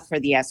math for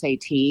the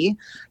SAT,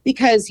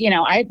 because, you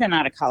know, I had been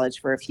out of college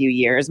for a few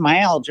years. My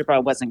algebra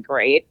wasn't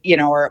great, you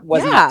know, or it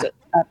wasn't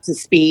up to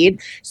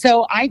speed.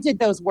 So I did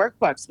those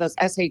workbooks, those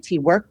SAT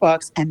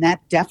workbooks, and that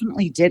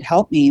definitely did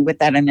help me with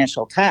that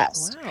initial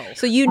test. Wow.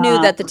 So you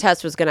knew that the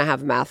test was going to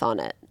have math on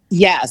it.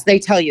 Yes, they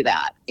tell you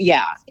that.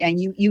 Yeah. And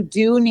you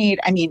do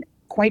need, I mean,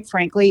 quite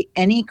frankly,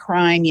 any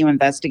crime you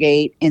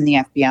investigate in the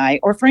FBI,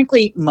 or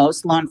frankly,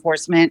 most law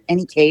enforcement,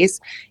 any case,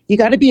 you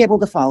got to be able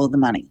to follow the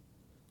money.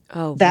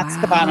 Oh, That's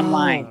the bottom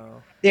line.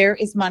 Wow. There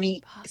is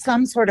money,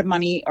 some sort of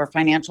money or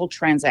financial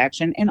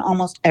transaction in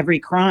almost every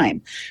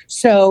crime.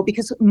 So,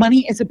 because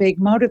money is a big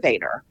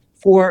motivator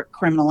for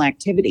criminal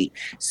activity.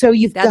 So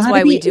you've got to be That's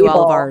why we do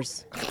all of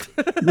ours.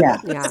 Yeah.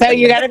 Yeah. So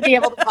you got to be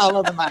able to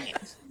follow the money.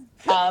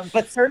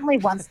 But certainly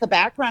once the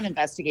background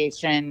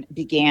investigation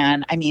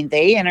began, I mean,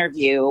 they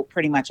interview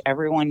pretty much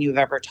everyone you've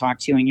ever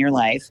talked to in your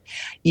life.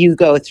 You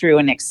go through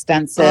an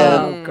extensive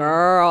Oh,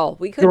 girl,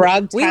 we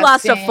drug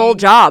lost a full testing.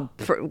 job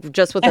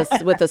just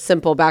with a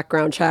simple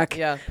background check.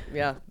 Yeah,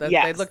 yeah. They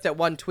Yes. looked at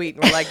one tweet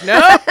and were like,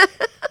 no,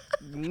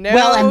 no,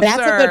 Well, and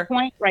that's sir. a good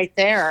point right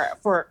there.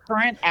 For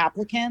current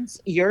applicants,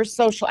 your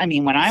social, I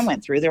mean, when I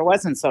went through, there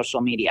wasn't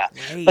social media.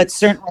 Right. But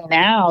certainly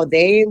now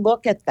they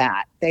look at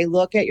that. They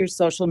look at your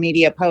social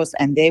media posts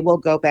and they will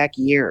go back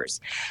years.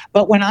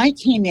 But when I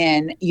came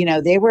in, you know,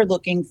 they were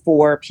looking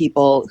for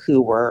people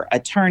who were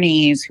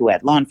attorneys, who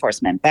had law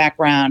enforcement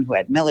background, who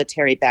had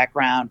military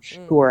background,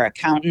 who were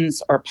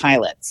accountants or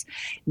pilots.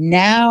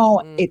 Now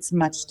it's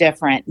much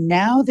different.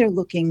 Now they're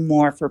looking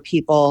more for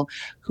people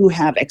who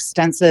have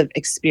extensive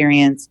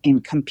experience in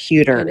I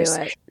computers.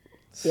 knew it.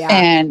 Yeah,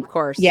 And of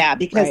course. yeah,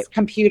 because Right.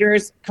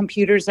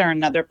 computers are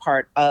another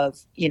part of,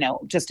 you know,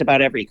 just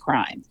about every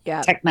crime.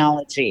 Yeah.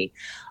 Technology.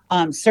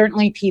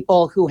 Certainly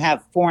people who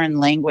have foreign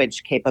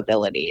language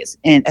capabilities,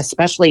 and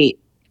especially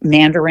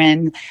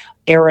Mandarin,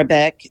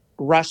 Arabic,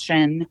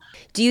 Russian.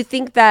 Do you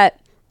think that,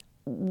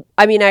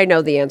 I mean, I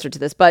know the answer to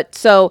this, but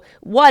so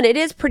one, it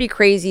is pretty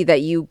crazy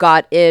that you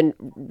got in,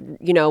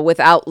 you know,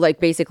 without like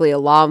basically a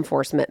law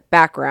enforcement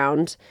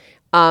background.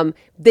 Are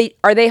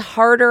they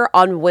harder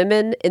on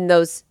women in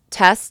those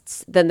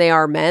tests than they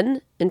are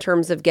men in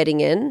terms of getting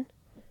in?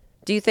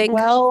 Do you think?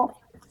 Well,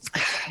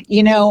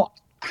 you know,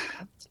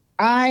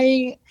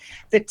 the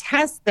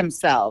tests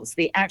themselves,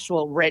 the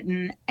actual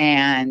written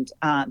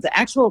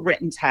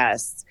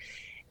tests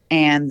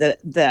and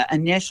the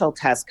initial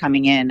test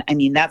coming in, I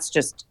mean, that's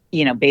just,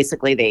 you know,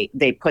 basically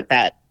they put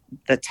that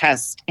the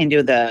test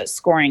into the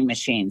scoring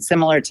machine,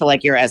 similar to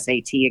like your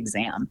SAT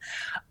exam.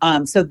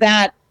 So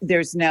that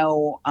there's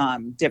no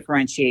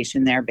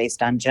differentiation there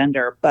based on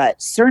gender,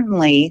 but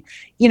certainly,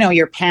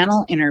 your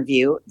panel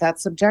interview,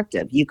 that's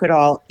subjective. You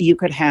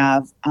could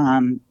have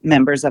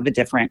members of a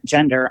different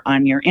gender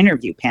on your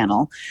interview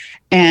panel,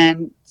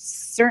 and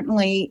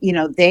certainly,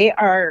 they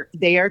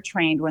are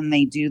trained when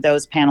they do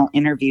those panel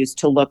interviews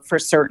to look for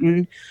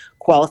certain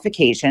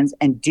qualifications,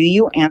 and do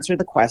you answer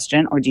the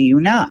question or do you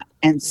not?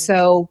 And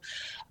so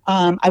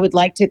I would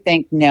like to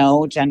think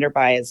no, gender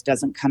bias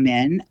doesn't come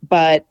in.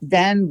 But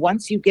then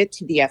once you get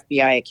to the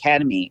FBI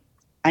Academy,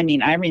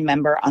 I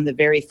remember on the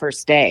very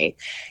first day,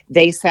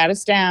 they sat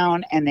us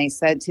down and they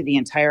said to the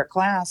entire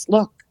class,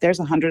 look, there's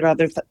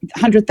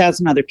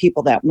 100,000 other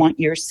people that want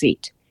your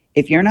seat.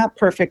 If you're not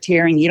perfect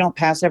here and you don't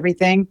pass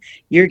everything,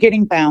 you're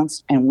getting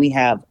bounced, and we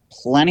have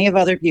plenty of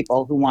other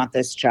people who want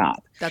this job.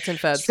 That's in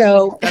Feds.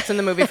 So that's in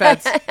the movie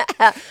Feds.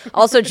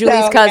 Also,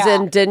 Julie's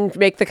cousin didn't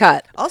make the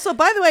cut. Also,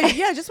 by the way,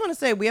 I just want to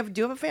say we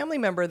do have a family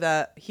member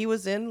that he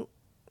was in.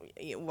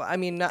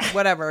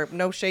 Whatever,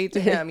 no shade to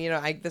him.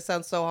 This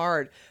sounds so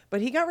hard, but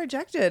he got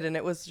rejected, and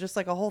it was just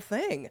like a whole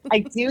thing.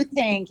 I do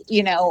think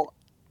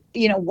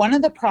one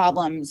of the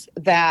problems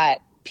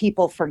that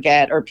people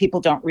forget or people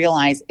don't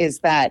realize is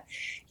that,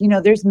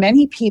 there's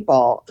many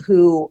people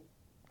who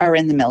are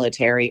in the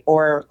military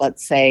or,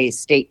 let's say,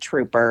 state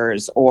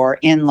troopers or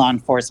in law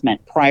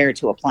enforcement prior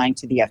to applying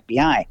to the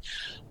FBI.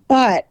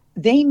 But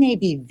they may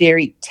be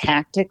very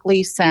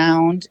tactically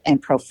sound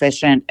and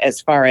proficient as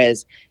far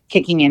as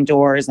kicking in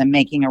doors and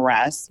making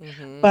arrests.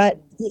 Mm-hmm. But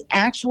the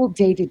actual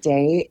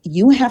day-to-day,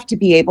 you have to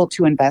be able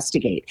to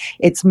investigate.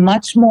 It's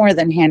much more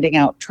than handing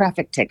out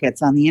traffic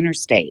tickets on the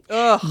interstate.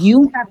 Ugh.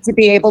 You have to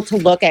be able to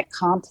look at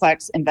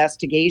complex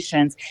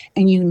investigations,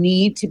 and you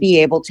need to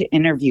be able to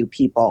interview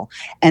people.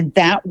 And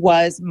that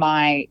was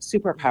my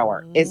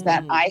superpower, is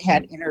that I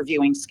had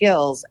interviewing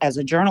skills as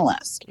a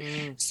journalist.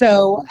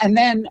 So, and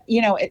then,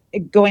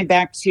 going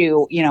back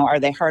to, are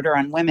they harder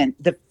on women?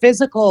 The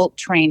physical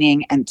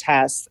training and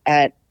tests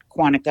at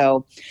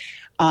Quantico,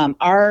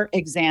 our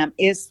exam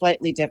is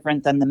slightly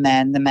different than the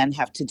men. The men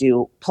have to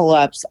do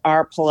pull-ups.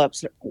 Our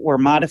pull-ups were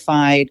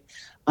modified,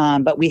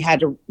 but we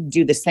had to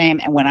do the same.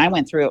 And when I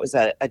went through, it was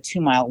a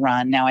 2-mile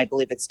run. Now I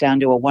believe it's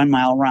down to a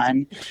 1-mile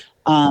run.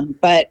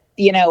 But,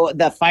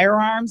 the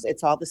firearms,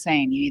 it's all the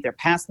same. You either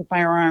pass the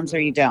firearms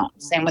or you don't.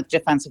 Same with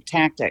defensive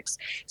tactics.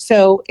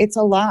 So it's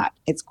a lot.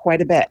 It's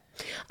quite a bit.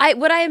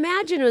 What I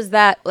imagine was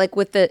that, like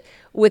with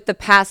the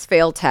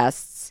pass-fail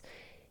tests,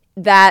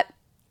 that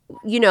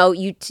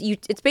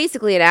it's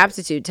basically an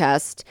aptitude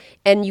test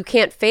and you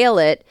can't fail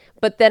it.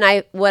 But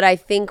then what I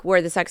think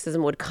where the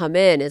sexism would come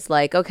in is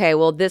like, okay,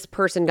 well, this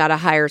person got a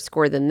higher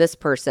score than this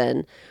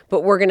person,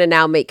 but we're going to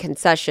now make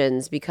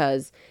concessions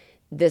because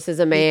this is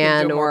a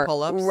man or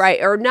right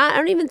or not. I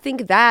don't even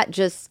think that.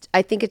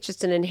 I think it's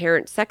just an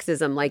inherent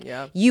sexism. Like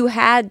you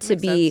had to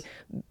be,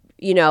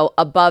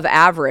 above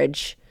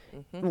average.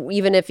 Mm-hmm.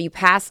 Even if you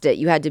passed it,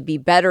 you had to be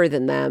better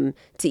than them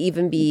to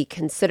even be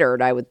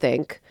considered, I would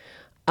think.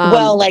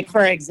 Well, like,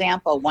 for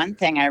example, one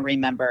thing I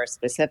remember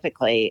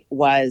specifically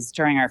was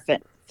during our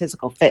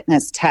physical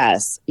fitness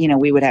tests,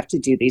 we would have to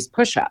do these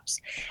push-ups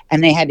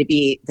and they had to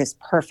be this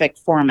perfect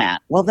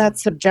format. Well,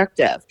 that's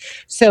subjective.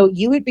 So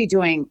you would be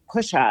doing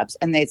push-ups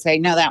and they'd say,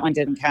 no, that one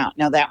didn't count.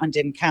 No, that one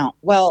didn't count.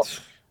 Well,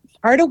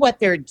 part of what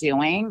they're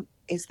doing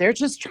is they're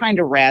just trying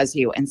to razz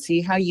you and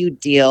see how you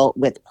deal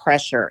with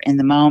pressure in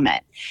the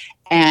moment.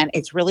 And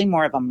it's really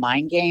more of a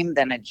mind game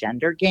than a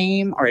gender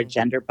game or a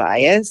gender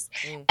bias.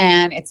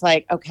 And it's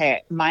like,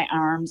 okay, my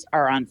arms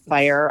are on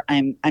fire.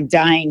 I'm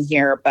dying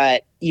here,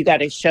 but you got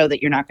to show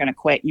that you're not going to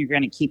quit. You're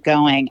going to keep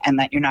going and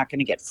that you're not going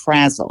to get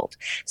frazzled.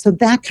 So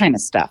that kind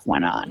of stuff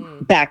went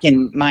on back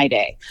in my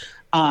day.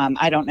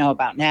 I don't know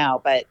about now,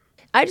 but.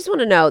 I just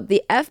want to know,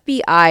 the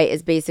FBI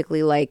is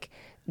basically like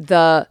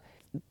the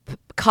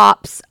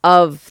cops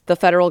of the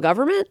federal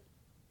government?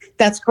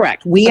 That's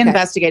correct. We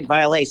investigate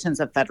violations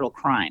of federal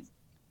crime.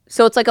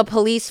 So it's like a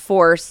police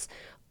force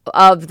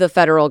of the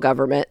federal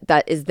government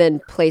that is then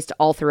placed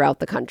all throughout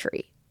the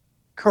country.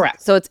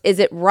 Correct. So is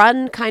it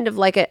run kind of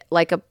like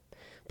a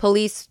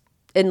police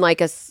in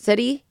like a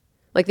city?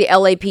 Like the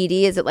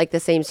LAPD, is it like the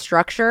same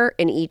structure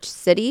in each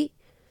city?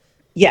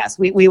 Yes,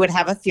 we would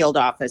have a field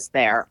office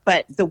there.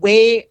 But the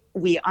way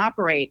we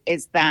operate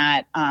is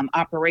that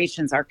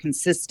operations are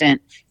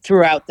consistent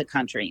throughout the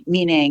country,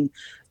 meaning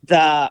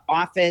the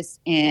office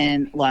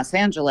in Los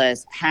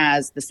Angeles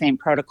has the same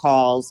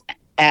protocols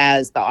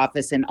as the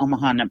office in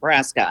Omaha,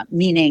 Nebraska,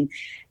 meaning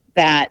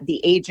that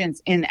the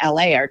agents in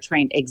LA are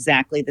trained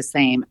exactly the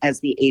same as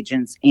the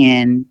agents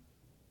in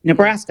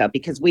Nebraska,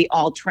 because we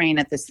all train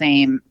at the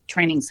same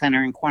training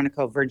center in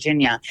Quantico,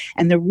 Virginia.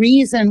 And the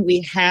reason we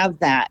have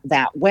that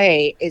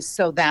way is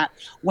so that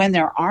when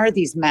there are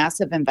these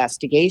massive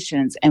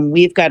investigations and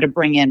we've got to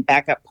bring in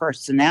backup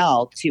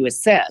personnel to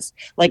assist,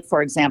 like,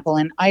 for example,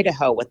 in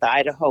Idaho with the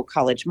Idaho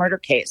college murder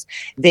case,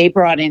 they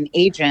brought in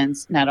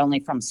agents not only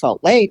from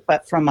Salt Lake,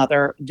 but from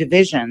other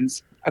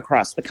divisions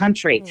across the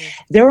country.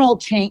 They're all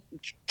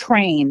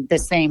trained the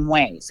same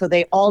way. So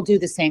they all do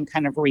the same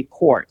kind of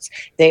reports.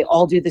 They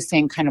all do the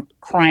same kind of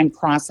crime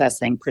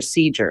processing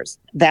procedures,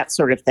 that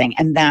sort of thing.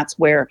 And that's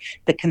where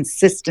the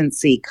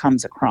consistency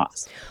comes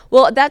across.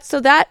 Well,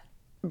 that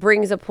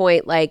brings a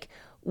point. Like,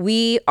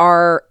 we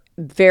are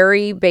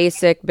very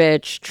basic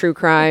bitch true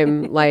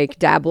crime like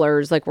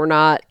dabblers. Like, we're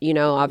not,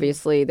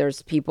 obviously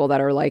there's people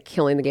that are like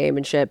killing the game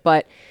and shit,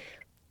 but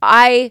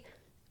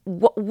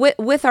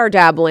with our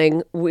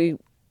dabbling, a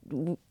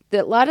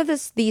lot of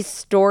these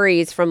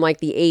stories from like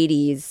the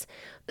 80s,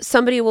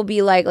 somebody will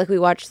be like we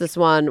watched this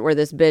one where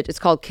this bitch, it's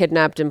called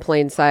Kidnapped in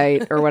Plain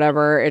Sight or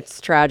whatever. It's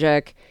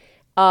tragic.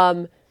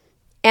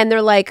 And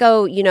they're like,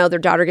 oh, their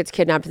daughter gets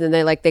kidnapped, and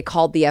then they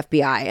called the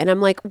FBI. And I'm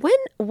like, what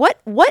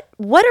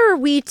are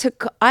we to,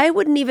 I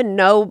wouldn't even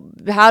know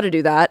how to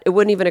do that. It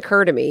wouldn't even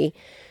occur to me.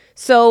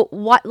 So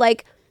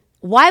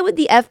why would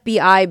the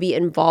FBI be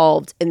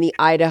involved in the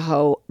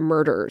Idaho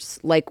murders?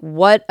 Like,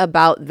 what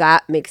about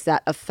that makes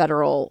that a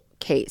federal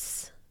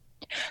case?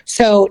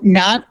 So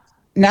not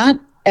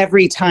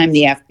every time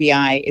the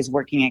FBI is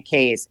working a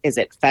case is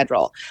it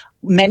federal.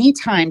 Many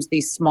times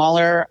these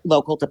smaller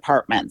local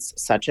departments,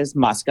 such as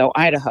Musco,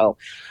 Idaho,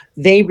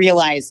 they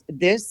realize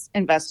this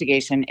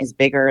investigation is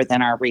bigger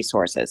than our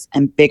resources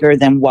and bigger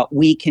than what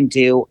we can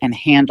do and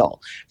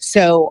handle.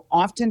 So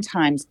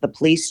oftentimes the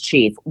police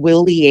chief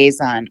will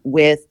liaison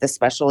with the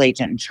special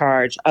agent in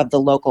charge of the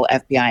local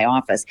FBI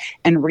office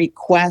and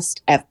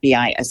request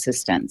FBI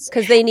assistance.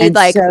 Because they need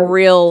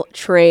real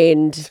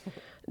trained,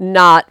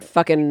 not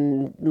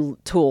fucking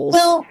tools.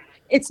 Well,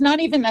 it's not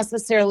even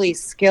necessarily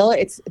skill.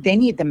 They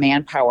need the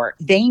manpower.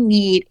 They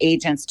need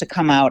agents to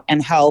come out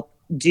and help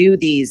do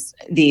these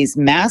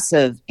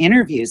massive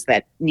interviews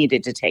that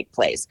needed to take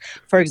place.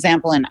 For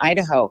example, in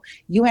Idaho,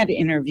 you had to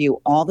interview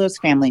all those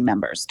family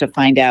members to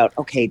find out,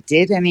 okay,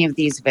 did any of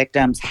these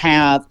victims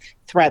have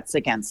threats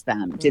against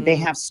them? Did they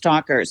have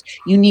stalkers?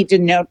 You need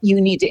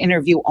to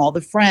interview all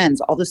the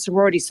friends, all the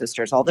sorority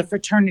sisters, all the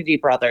fraternity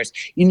brothers.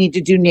 You need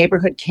to do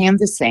neighborhood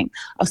canvassing.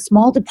 A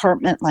small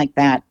department like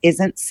that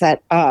isn't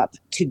set up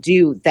to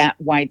do that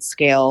wide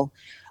scale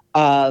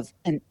of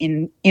an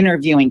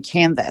interviewing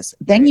canvas.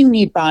 Then you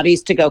need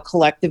bodies to go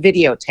collect the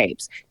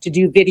videotapes, to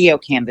do video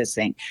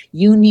canvassing.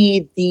 You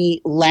need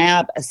the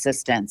lab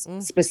assistants,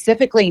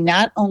 specifically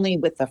not only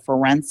with the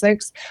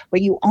forensics,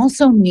 but you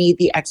also need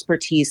the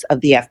expertise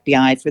of the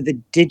FBI for the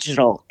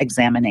digital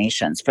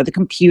examinations, for the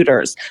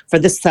computers, for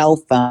the cell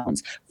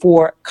phones,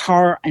 for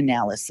car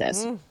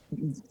analysis.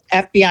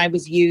 FBI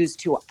was used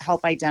to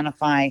help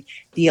identify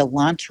the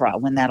Elantra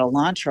when that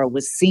Elantra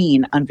was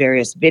seen on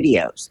various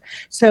videos.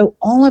 So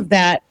all of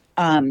that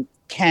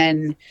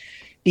can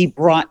be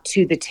brought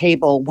to the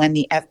table when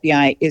the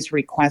FBI is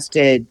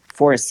requested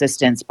for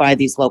assistance by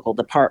these local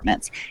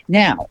departments.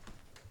 Now,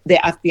 the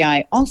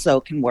FBI also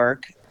can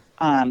work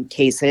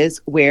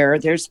cases where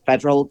there's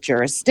federal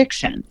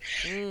jurisdiction.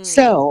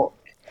 So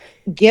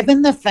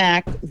given the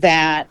fact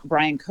that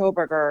Brian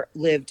Kohberger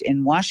lived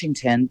in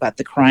Washington, but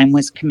the crime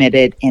was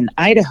committed in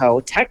Idaho,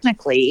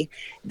 technically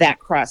that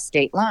crossed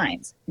state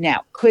lines.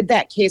 Now, could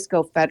that case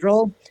go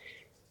federal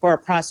for a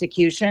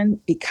prosecution?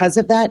 Because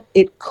of that,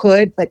 it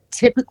could, but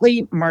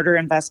typically murder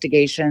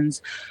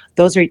investigations,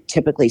 those are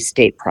typically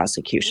state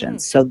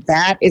prosecutions. So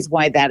that is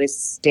why that is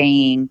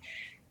staying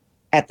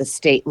at the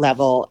state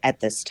level at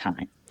this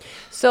time.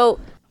 So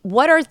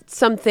what are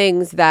some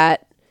things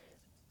that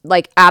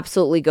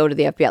absolutely go to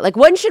the FBI? Like,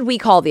 when should we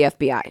call the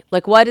FBI?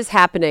 Like, what is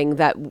happening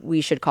that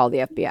we should call the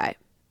FBI?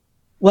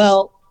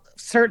 Well,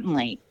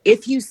 certainly,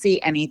 if you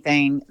see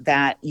anything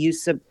that you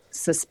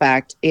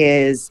suspect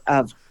is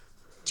of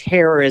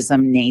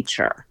terrorism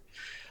nature,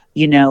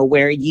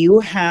 where you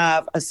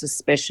have a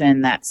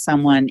suspicion that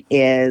someone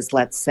is,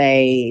 let's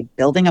say,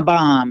 building a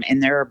bomb in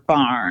their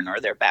barn or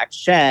their back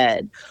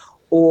shed,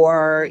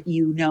 or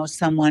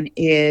someone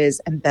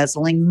is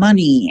embezzling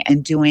money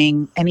and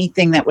doing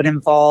anything that would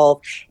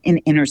involve an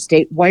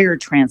interstate wire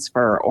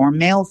transfer or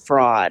mail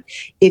fraud.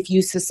 If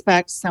you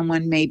suspect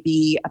someone may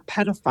be a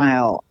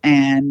pedophile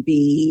and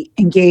be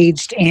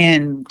engaged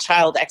in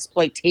child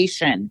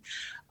exploitation,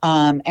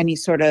 any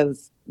sort of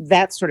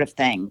that sort of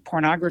thing,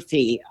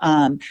 pornography,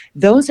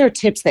 those are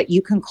tips that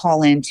you can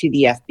call into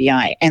the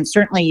FBI. And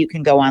certainly you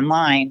can go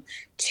online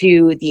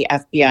to the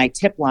FBI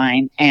tip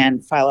line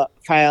and file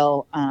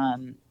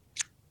an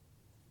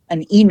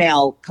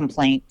email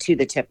complaint to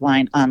the tip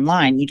line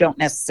online. You don't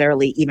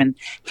necessarily even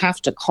have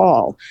to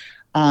call.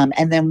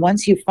 And then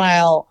once you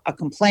file a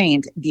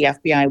complaint, the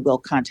FBI will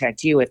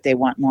contact you if they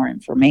want more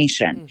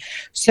information.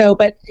 So,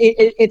 but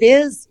it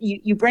is,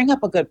 you bring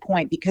up a good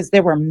point, because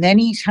there were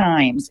many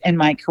times in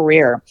my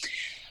career,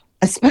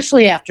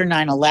 especially after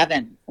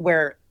 9/11,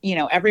 where,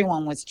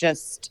 everyone was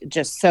just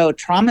so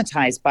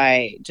traumatized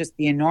by just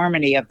the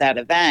enormity of that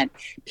event.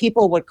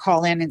 People would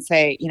call in and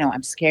say,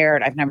 I'm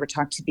scared. I've never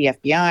talked to the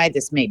FBI.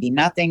 This may be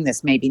nothing.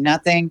 This may be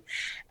nothing.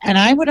 And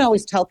I would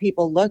always tell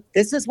people, look,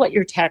 this is what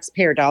your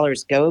taxpayer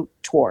dollars go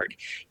toward.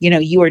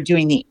 You are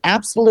doing the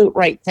absolute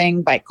right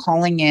thing by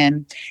calling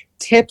in.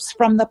 tips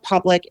from the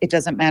public, it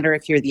doesn't matter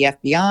if you're the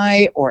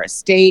FBI or a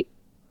state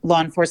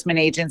law enforcement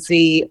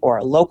agency or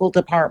a local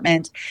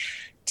department,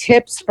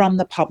 tips from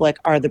the public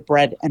are the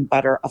bread and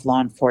butter of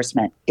law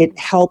enforcement. It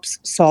helps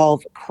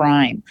solve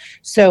crime.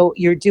 So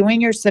you're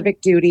doing your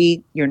civic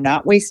duty. You're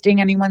not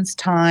wasting anyone's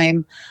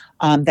time.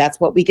 That's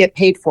what we get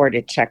paid for,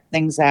 to check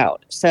things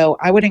out. So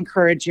I would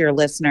encourage your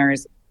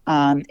listeners,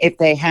 if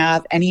they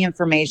have any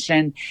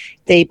information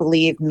they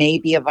believe may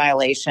be a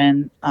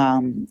violation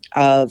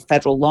of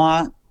federal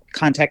law,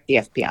 contact the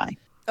FBI.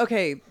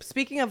 Okay,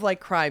 speaking of like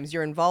crimes,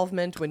 your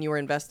involvement when you were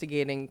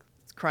investigating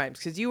crimes,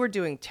 because you were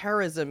doing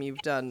terrorism, you've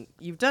done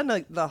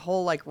like the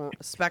whole like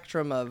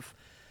spectrum of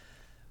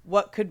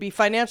what could be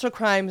financial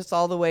crimes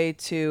all the way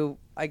to,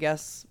 I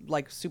guess,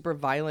 like super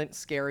violent,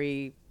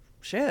 scary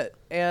shit.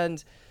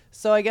 And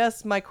so I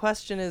guess my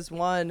question is,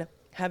 one,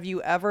 have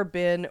you ever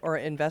been or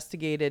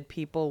investigated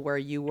people where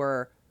you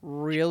were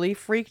really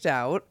freaked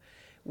out,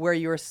 where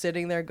you were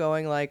sitting there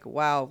going like,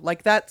 wow,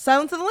 like that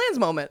Silence of the Lambs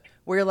moment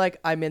where you're like,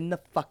 I'm in the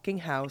fucking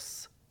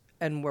house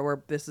and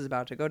where this is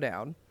about to go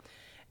down?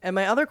 And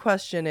my other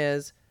question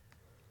is,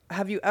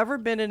 have you ever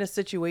been in a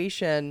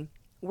situation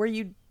where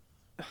you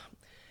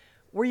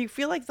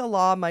feel like the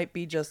law might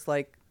be just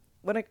like,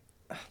 when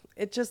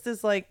it just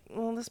is like,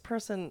 well, this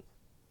person,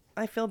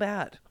 I feel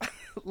bad.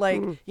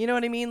 Like, you know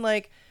what I mean?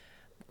 Like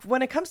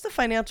when it comes to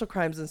financial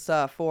crimes and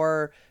stuff,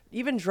 or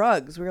even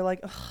drugs, we're like,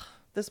 ugh,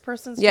 this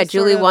person's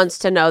Julie wants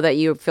to know that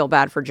you feel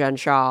bad for Jen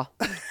Shaw.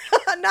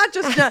 Not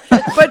just,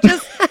 but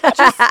just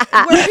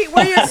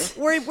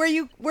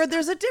where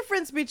there's a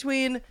difference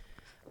between,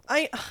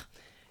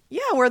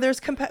 where there's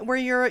where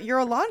you're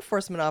a law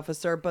enforcement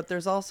officer, but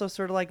there's also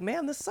sort of like,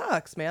 man, this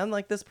sucks, man.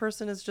 Like this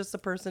person is just a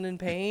person in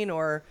pain,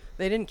 or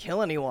they didn't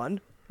kill anyone.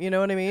 You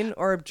know what I mean?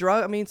 Or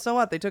drug. I mean, so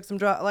what? They took some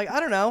drug. Like, I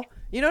don't know.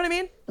 You know what I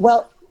mean?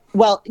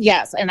 Well,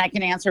 yes, and I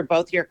can answer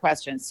both your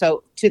questions.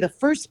 So to the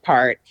first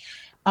part,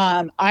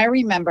 I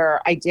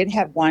remember I did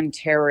have one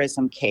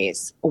terrorism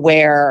case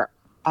where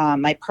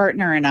my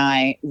partner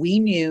and we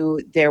knew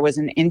there was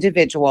an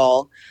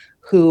individual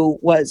who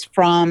was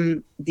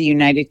from the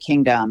United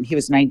Kingdom. He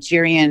was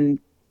Nigerian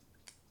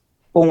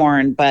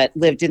born, but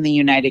lived in the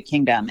United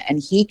Kingdom.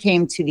 And he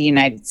came to the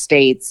United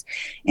States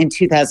in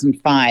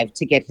 2005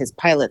 to get his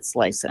pilot's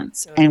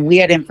license. Okay. And we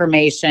had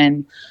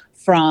information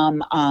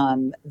from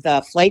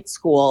the flight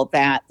school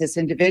that this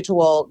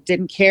individual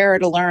didn't care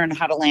to learn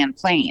how to land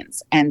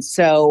planes. And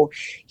so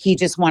he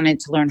just wanted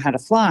to learn how to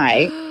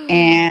fly.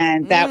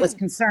 And that was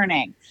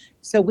concerning.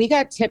 So we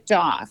got tipped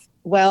off.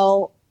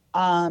 Well,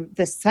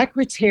 the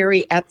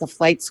secretary at the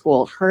flight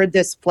school heard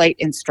this flight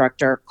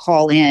instructor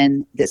call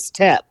in this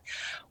tip.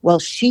 Well,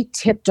 she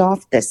tipped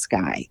off this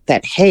guy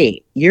that,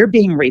 hey, you're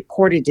being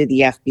reported to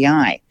the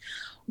FBI.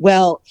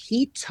 Well,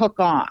 he took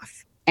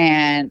off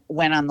and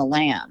went on the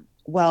lam.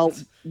 Well,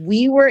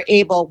 we were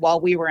able,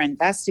 while we were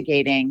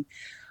investigating,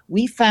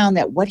 we found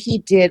that what he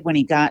did when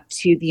he got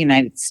to the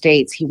United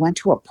States, he went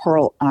to a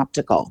Pearl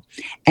Optical,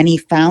 and he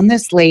found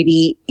this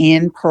lady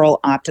in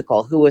Pearl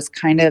Optical who was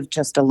kind of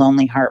just a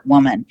lonely heart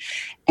woman,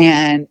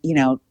 and,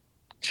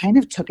 kind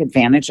of took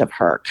advantage of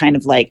her, kind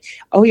of like,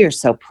 oh, you're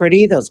so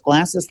pretty. Those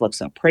glasses look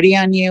so pretty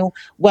on you.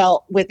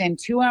 Well, within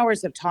 2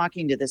 hours of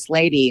talking to this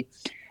lady,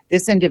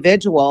 this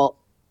individual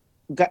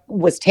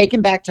was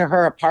taken back to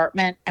her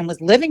apartment and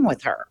was living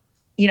with her,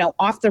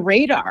 off the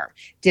radar,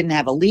 didn't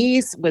have a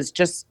lease, was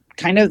just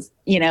kind of,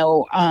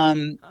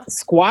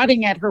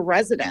 squatting at her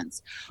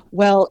residence.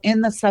 Well,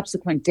 in the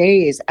subsequent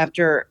days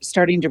after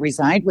starting to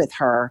reside with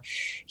her,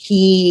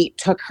 he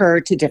took her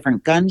to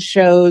different gun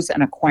shows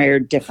and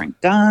acquired different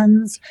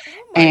guns.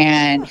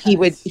 And he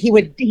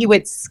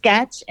would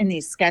sketch in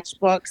these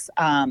sketchbooks,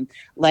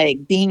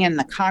 like being in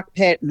the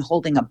cockpit and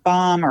holding a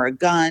bomb or a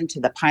gun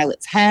to the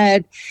pilot's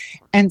head.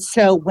 And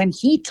so when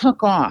he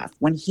took off,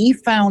 when he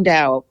found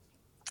out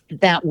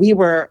that we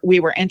were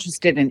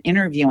interested in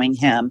interviewing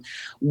him,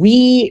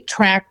 we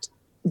tracked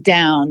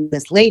down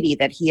this lady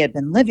that he had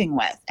been living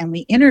with, and we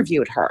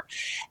interviewed her.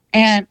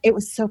 And it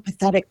was so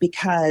pathetic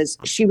because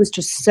she was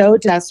just so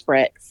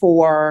desperate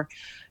for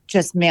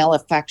just male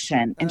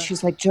affection. And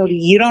she's like, Jodi,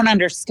 you don't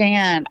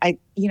understand.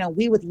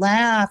 We would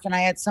laugh, and I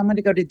had someone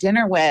to go to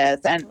dinner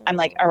with. And I'm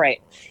like, all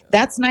right,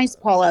 that's nice,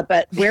 Paula,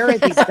 but where are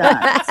these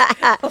guns?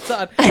 Hold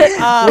on.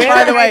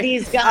 By the way,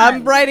 these guns?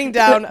 I'm writing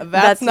down,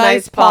 that's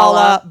nice,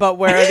 Paula, but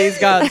where are these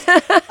guns?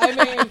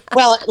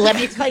 Well, let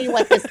me tell you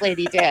what this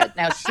lady did.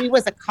 Now, she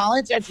was a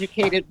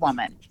college-educated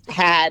woman,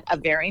 had a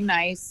very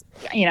nice,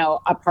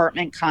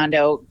 apartment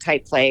condo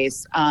type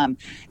place,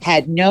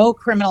 had no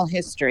criminal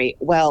history.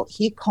 Well,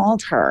 he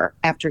called her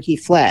after he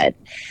fled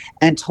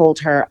and told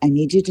her, I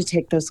need you to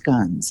take those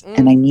guns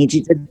and I need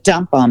you to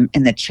dump them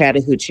in the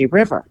Chattahoochee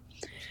River.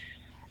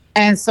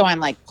 And so I'm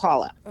like,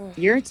 Paula,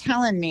 you're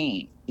telling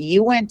me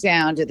you went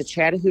down to the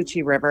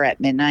Chattahoochee River at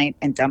midnight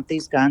and dumped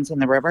these guns in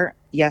the river?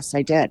 Yes,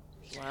 I did.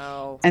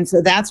 Wow. And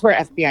so that's where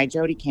FBI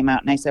Jodi came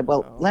out. And I said,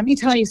 well, let me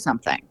tell you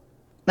something.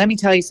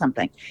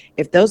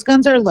 If those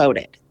guns are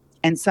loaded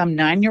and some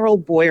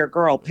 9-year-old boy or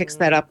girl picks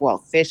that up while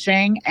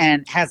fishing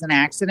and has an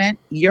accident,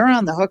 you're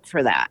on the hook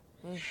for that.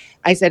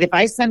 I said, if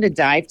I send a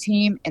dive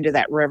team into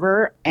that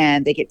river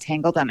and they get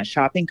tangled on a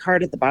shopping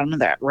cart at the bottom of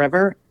that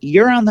river,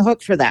 you're on the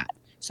hook for that.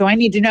 So I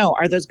need to know,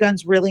 are those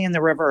guns really in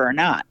the river or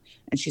not?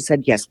 And she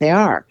said, yes, they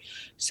are.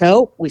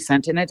 So we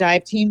sent in a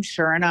dive team.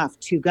 Sure enough,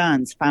 2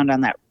 guns found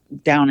on that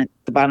down at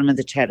the bottom of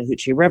the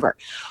Chattahoochee River.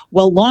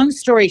 Well, long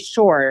story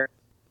short,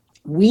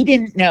 we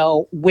didn't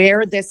know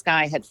where this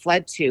guy had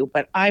fled to,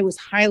 but I was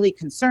highly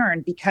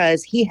concerned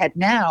because he had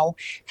now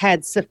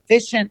had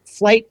sufficient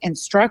flight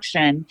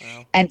instruction.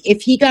 Wow. And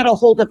if he got a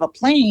hold of a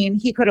plane,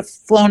 he could have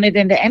flown it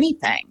into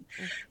anything.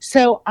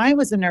 So I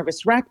was a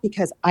nervous wreck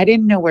because I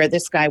didn't know where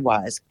this guy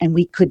was, and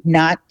we could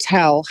not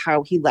tell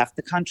how he left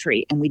the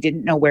country, and we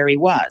didn't know where he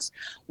was.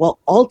 Well,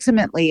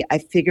 ultimately, I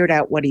figured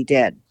out what he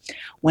did.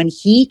 When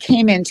he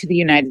came into the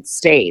United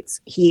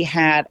States, he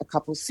had a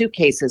couple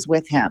suitcases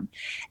with him.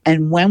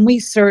 And when we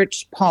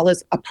searched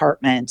Paula's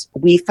apartment,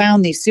 we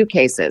found these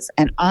suitcases.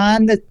 And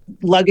on the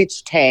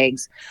luggage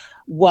tags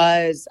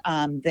was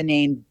the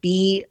name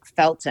B.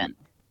 Felton.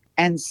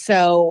 And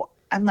so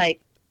I'm like,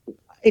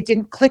 it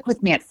didn't click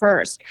with me at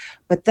first.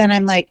 But then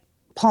I'm like,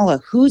 Paula,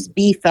 who's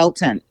B.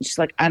 Felton? She's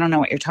like, I don't know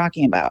what you're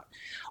talking about.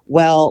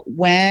 Well,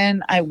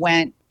 when I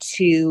went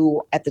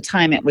to, at the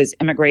time, it was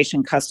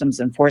Immigration Customs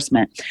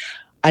Enforcement.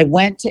 I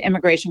went to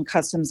Immigration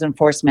Customs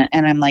Enforcement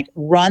and I'm like,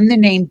 run the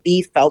name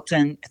B.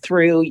 Felton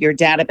through your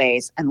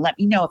database and let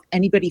me know if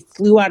anybody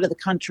flew out of the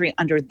country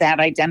under that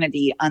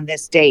identity on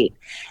this date.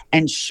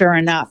 And sure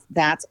enough,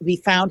 we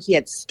found he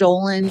had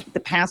stolen the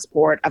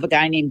passport of a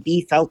guy named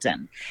B.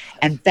 Felton.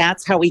 And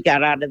that's how he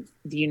got out of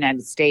the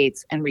United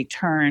States and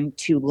returned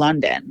to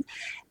London.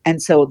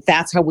 And so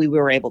that's how we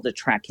were able to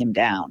track him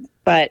down.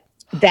 But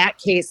that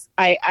case,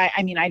 I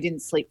mean, I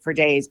didn't sleep for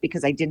days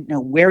because I didn't know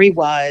where he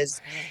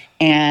was.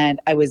 And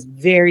I was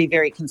very,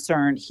 very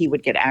concerned he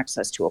would get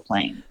access to a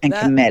plane and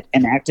commit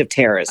an act of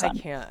terrorism.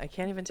 I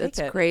can't even take it.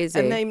 That's crazy.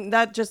 And then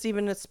that just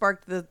even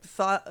sparked the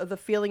thought, the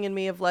feeling in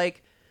me of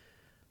like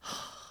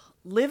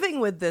living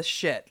with this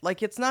shit.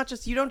 Like, it's not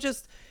just, you don't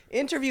just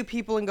interview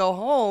people and go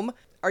home.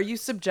 Are you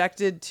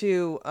subjected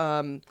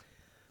to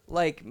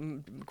like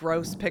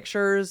gross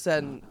pictures?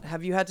 And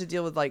have you had to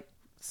deal with like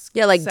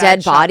like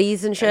dead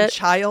bodies and shit, and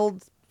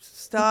child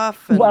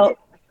stuff? And... Well,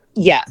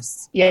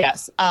 yes.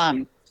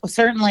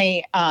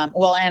 Certainly.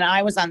 Well, and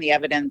I was on the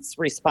evidence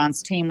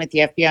response team with the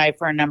FBI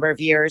for a number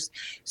of years.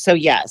 So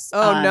yes.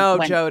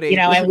 Jodi. You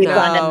know, and we've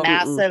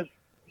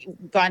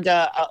gone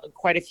to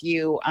quite a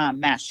few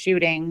mass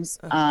shootings.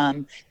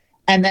 And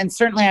then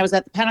certainly I was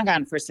at the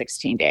Pentagon for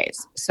 16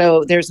 days.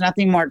 So there's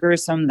nothing more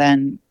gruesome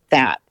than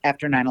that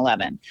after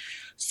 9/11.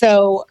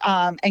 So,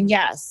 and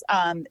yes,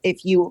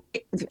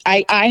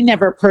 I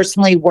never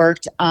personally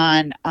worked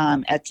on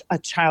a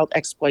child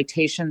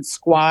exploitation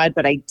squad,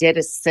 but I did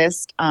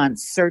assist on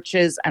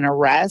searches and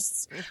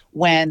arrests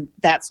when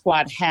that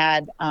squad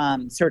had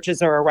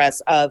searches or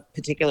arrests of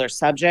particular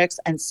subjects.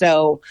 And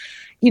so,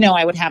 you know,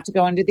 I would have to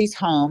go into these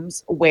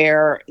homes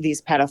where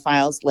these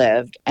pedophiles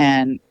lived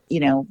and,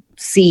 you know,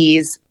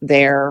 seize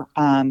their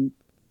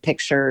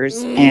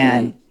pictures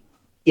and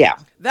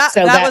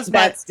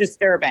that's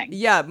disturbing.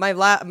 Yeah,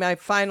 my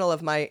final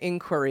of my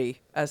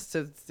inquiry as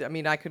to, I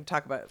mean, I could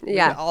talk about it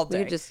all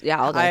day.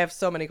 All day. I have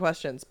so many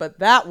questions, but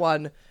that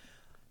one,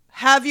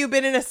 have you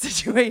been in a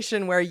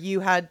situation where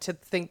you had to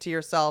think to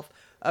yourself,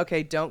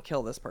 okay, don't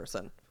kill this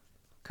person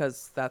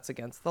because that's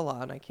against the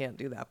law and I can't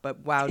do that, but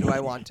wow, do I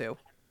want to?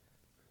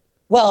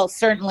 Well,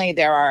 certainly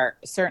there are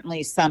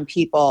some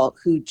people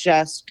who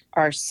just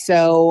are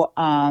so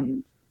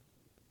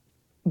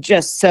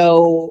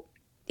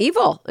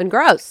evil and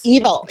gross.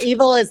 Evil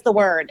is the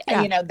word.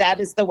 Yeah. You know, that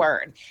is the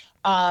word.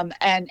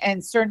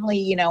 And certainly,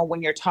 you know,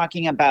 when you're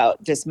talking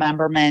about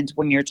dismemberment,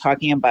 when you're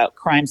talking about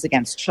crimes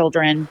against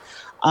children,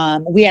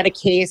 we had a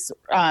case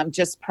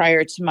just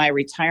prior to my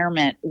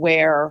retirement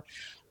where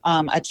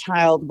a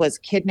child was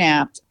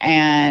kidnapped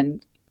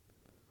and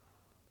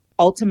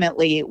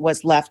ultimately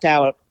was left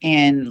out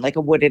in like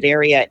a wooded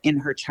area in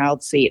her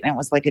child seat. And it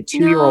was like a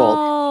 2-year-old.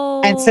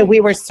 No. And so we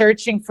were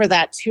searching for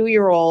that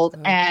 2-year-old.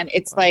 And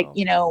it's like,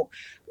 you know,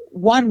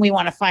 one, we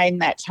want to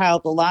find that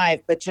child alive,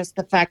 but just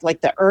the fact,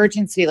 like the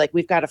urgency, like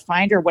we've got to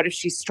find her. What if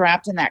she's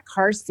strapped in that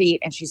car seat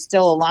and she's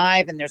still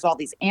alive and there's all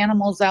these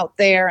animals out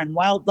there and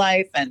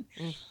wildlife and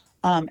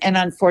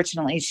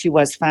unfortunately she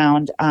was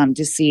found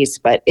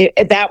deceased, but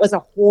that was a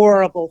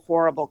horrible,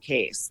 horrible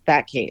case,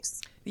 that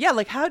case. Yeah.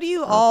 Like how do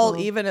you all,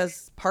 even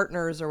as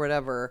partners or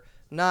whatever,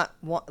 not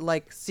want,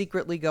 like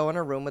secretly go in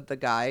a room with the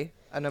guy,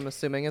 and I'm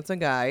assuming it's a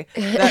guy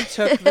that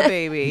took the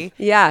baby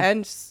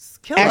and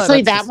kill him.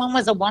 Actually, that one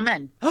was a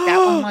woman.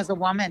 That one was a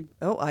woman.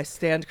 Oh, I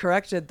stand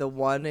corrected. The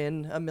 1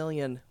 in a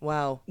million.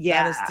 Wow.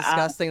 Yeah. That is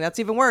disgusting. That's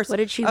even worse. What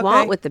did she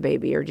want with the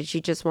baby, or did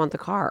she just want the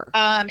car?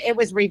 It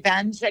was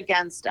revenge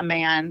against a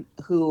man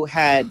who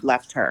had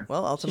left her.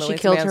 Well, ultimately,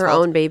 she killed her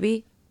own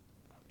baby?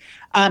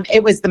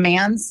 It was the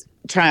man's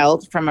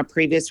child from a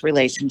previous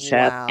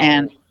relationship.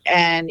 Wow.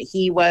 And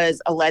he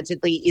was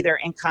allegedly either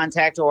in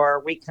contact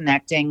or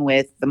reconnecting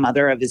with the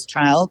mother of his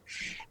child.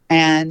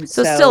 And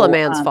so still a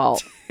man's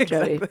fault,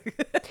 Jodi.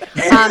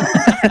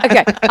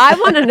 Okay, I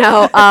want to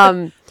know.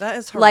 That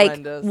is like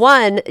horrendous.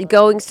 one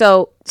going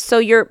so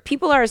your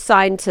people are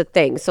assigned to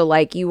things. So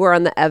like you were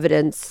on the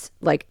evidence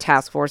like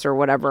task force or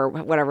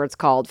whatever it's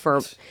called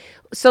for.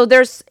 So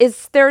there's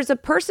a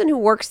person who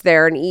works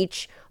there in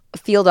each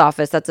field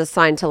office that's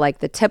assigned to like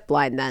the tip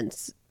line then,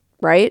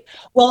 right?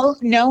 Well,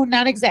 no,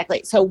 not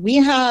exactly. So we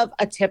have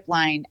a tip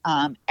line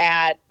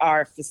at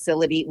our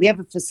facility. We have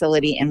a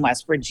facility in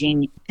West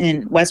Virginia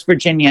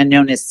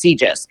known as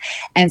CGIS.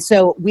 And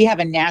so we have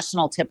a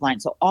national tip line.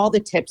 So all the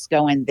tips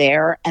go in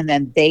there and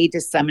then they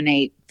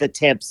disseminate the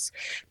tips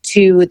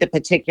to the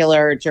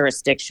particular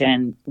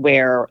jurisdiction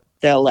where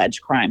the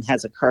alleged crime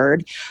has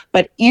occurred.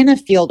 But in a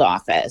field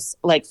office,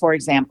 like for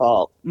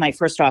example, my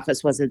first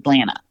office was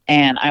Atlanta,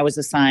 and I was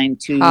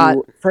assigned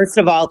to first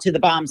of all to the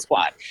bomb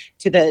squad,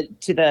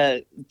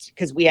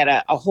 because we had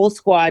a whole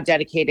squad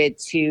dedicated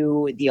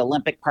to the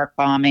Olympic Park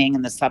bombing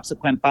and the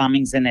subsequent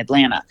bombings in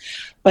Atlanta.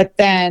 But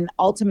then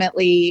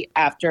ultimately,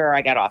 after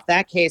I got off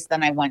that case,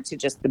 then I went to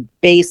just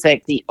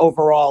the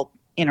overall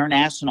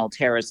international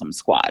terrorism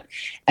squad.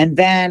 And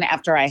then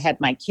after I had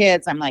my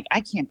kids, I'm like,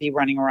 I can't be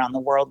running around the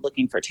world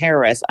looking for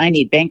terrorists. I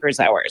need banker's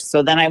hours.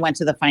 So then I went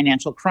to the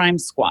financial crime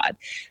squad.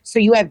 So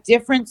you have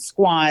different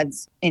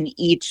squads in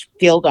each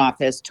field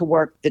office to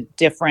work the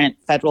different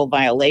federal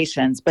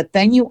violations. But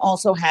then you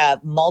also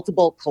have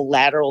multiple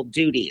collateral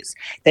duties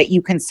that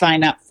you can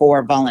sign up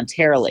for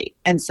voluntarily.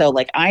 And so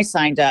like I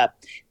signed up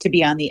to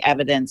be on the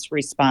evidence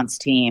response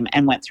team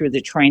and went through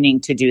the training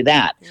to do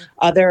that.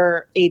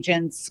 Other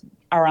agents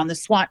are on the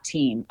SWAT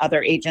team.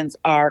 Other agents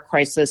are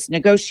crisis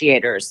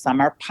negotiators.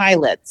 Some are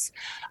pilots.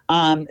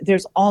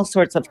 There's all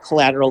sorts of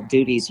collateral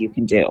duties you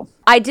can do.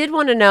 I did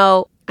want to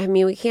know, I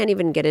mean, we can't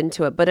even get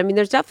into it, but I mean,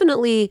 there's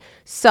definitely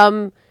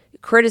some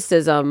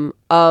criticism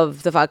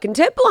of the fucking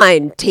tip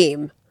line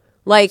team.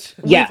 Like,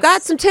 Yes. we've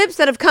got some tips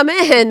that have come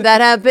in that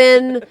have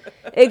been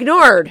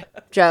ignored,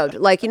 Jode.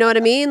 Like, you know what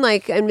I mean?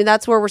 Like, I mean,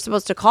 that's where we're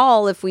supposed to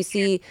call if we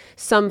see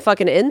some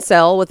fucking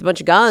incel with a bunch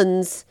of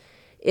guns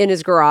in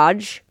his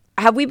garage.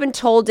 Have we been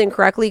told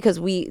incorrectly? Because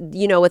we,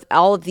 you know, with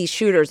all of these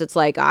shooters, it's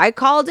like, I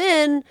called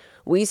in,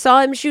 we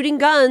saw him shooting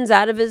guns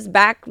out of his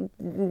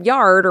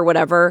backyard or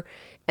whatever.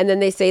 And then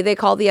they say they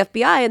call the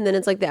FBI, and then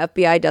it's like the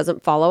FBI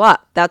doesn't follow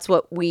up. That's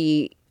what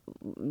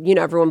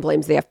everyone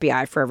blames the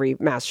FBI for every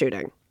mass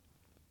shooting.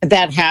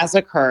 That has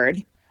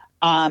occurred.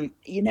 And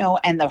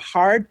the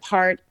hard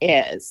part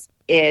is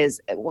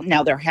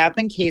now there have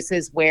been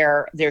cases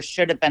where there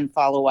should have been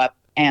follow-up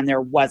and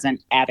there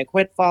wasn't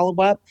adequate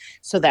follow-up.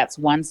 So that's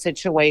one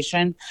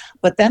situation.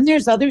 But then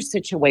there's other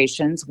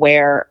situations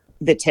where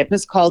the tip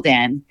is called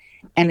in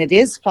and it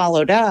is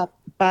followed up.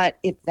 But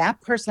if that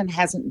person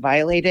hasn't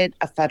violated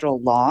a federal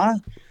law,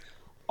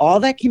 all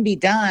that can be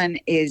done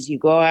is you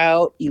go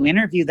out, you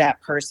interview that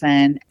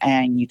person,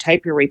 and you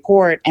type your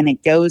report, and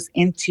it goes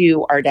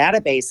into our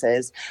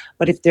databases.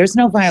 But if there's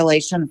no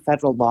violation of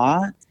federal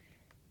law,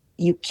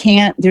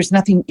 there's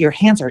nothing, your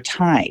hands are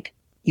tied.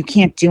 You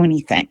can't do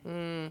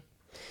anything.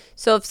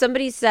 So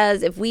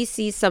if we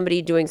see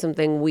somebody doing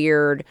something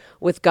weird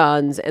with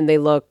guns and they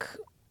look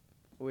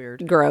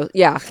Weird. gross,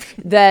 yeah,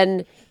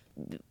 then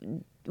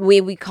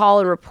we call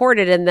and report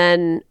it, and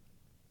then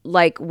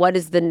like, what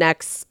is the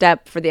next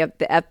step for the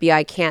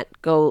FBI? Can't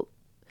go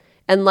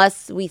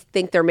unless we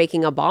think they're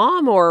making a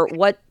bomb, or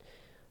what?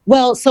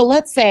 Well, so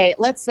let's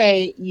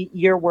say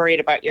you're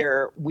worried about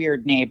your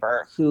weird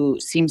neighbor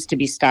who seems to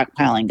be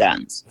stockpiling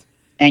guns,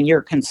 and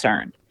you're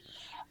concerned.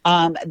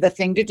 The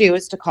thing to do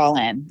is to call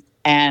in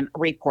and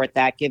report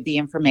that, give the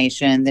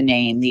information, the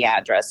name, the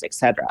address,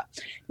 etc.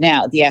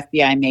 Now, the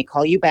FBI may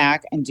call you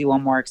back and do a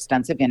more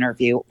extensive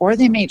interview, or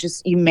you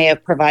may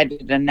have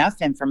provided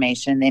enough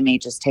information, they may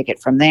just take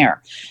it from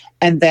there.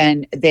 And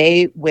then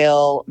they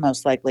will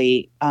most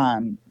likely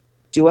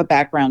do a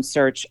background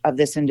search of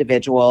this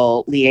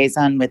individual,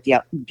 liaison with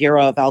the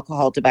Bureau of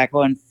Alcohol,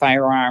 Tobacco, and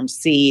Firearms,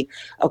 see,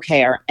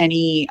 okay,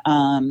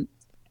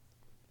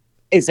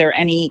 is there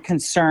any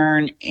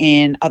concern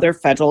in other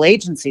federal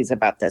agencies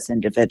about this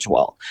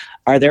individual?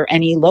 Are there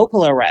any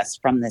local arrests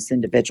from this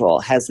individual?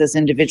 Has this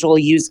individual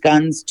used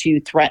guns to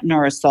threaten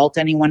or assault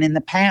anyone in the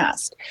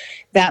past?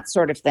 That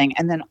sort of thing.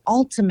 And then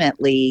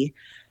ultimately,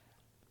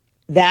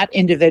 that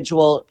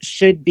individual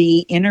should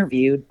be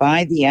interviewed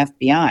by the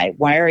FBI.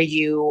 Why are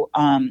you,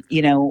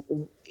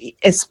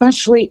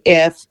 especially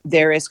if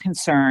there is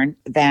concern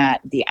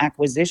that the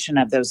acquisition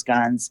of those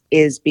guns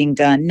is being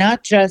done,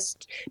 not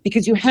just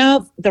because you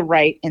have the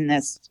right in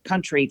this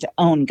country to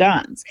own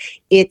guns.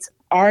 It's,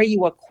 are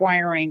you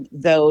acquiring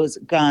those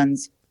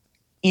guns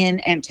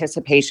in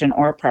anticipation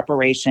or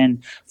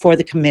preparation for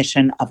the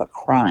commission of a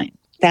crime?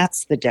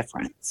 That's the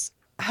difference.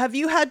 Have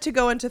you had to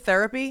go into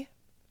therapy?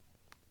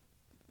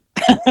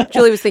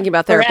 Julie was thinking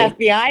about therapy. For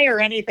FBI or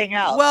anything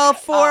else? Well,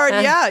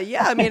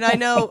 yeah. I mean, I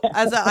know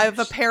I have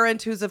a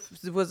parent who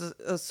was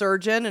a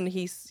surgeon, and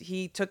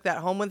he took that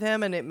home with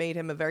him, and it made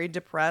him a very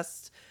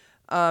depressed,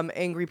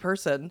 angry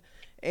person.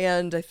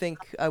 And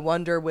I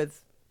wonder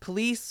with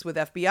police, with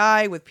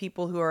FBI, with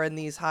people who are in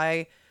these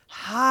high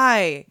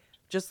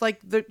Just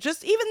like even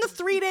the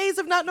 3 days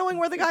of not knowing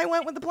where the guy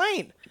went with the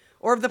plane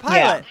or the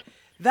pilot. Yeah.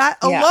 That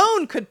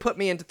alone could put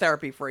me into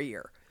therapy for a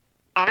year.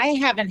 I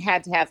haven't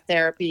had to have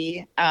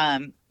therapy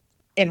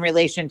in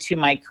relation to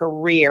my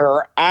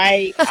career.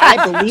 I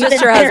believe Just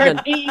in your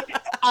therapy.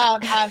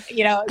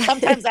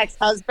 Sometimes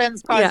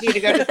ex-husbands cause you to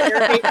go to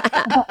therapy.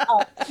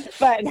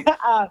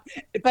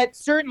 But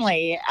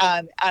certainly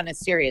on a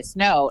serious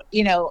note,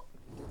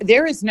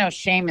 there is no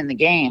shame in the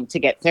game to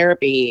get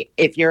therapy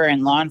if you're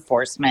in law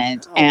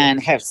enforcement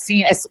and have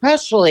seen,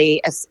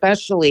 especially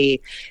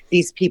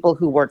these people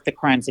who work the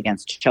crimes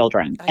against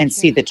children and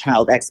see the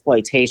child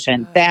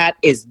exploitation. That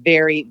is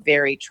very,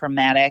 very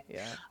traumatic.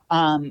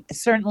 Yeah.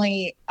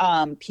 Certainly,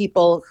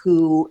 people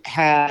who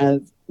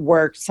have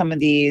worked some of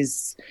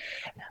these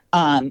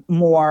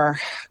more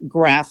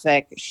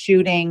graphic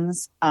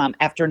shootings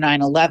after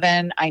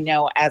 9/11. I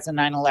know as a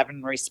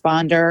 9/11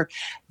 responder,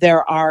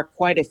 there are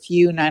quite a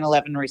few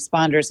 9/11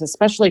 responders,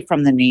 especially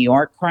from the New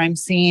York crime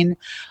scene,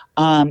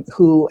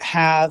 who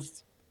have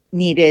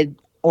needed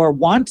or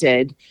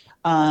wanted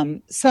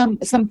some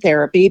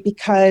therapy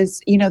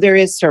because, there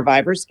is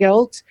survivor's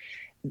guilt.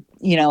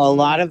 A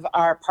lot of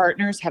our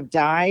partners have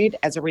died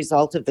as a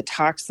result of the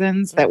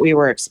toxins that we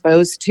were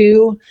exposed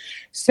to.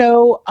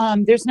 So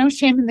there's no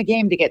shame in the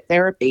game to get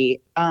therapy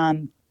at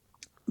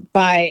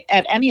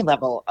any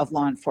level of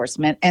law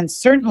enforcement. And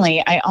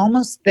certainly, I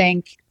almost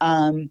think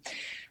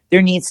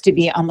there needs to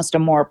be almost a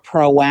more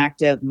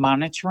proactive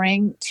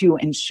monitoring to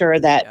ensure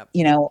that,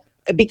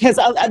 because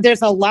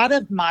there's a lot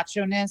of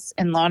macho-ness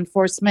in law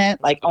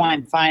enforcement, like, oh,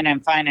 I'm fine,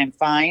 I'm fine, I'm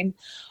fine.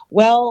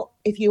 Well,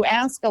 if you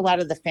ask a lot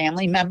of the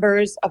family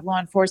members of law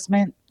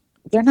enforcement,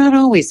 they're not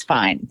always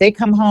fine. They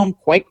come home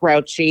quite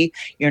grouchy.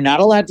 You're not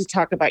allowed to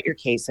talk about your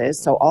cases.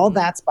 So all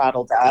that's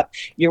bottled up.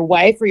 Your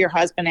wife or your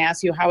husband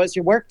asks you, how was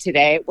your work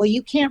today? Well,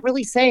 you can't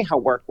really say how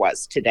work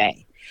was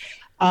today.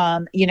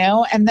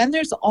 And then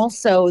there's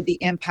also the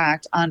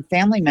impact on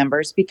family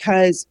members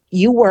because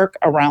you work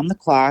around the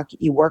clock,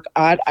 you work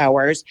odd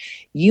hours,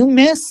 you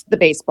miss the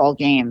baseball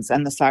games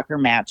and the soccer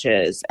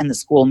matches and the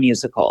school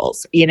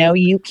musicals.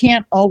 You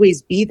can't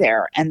always be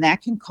there, and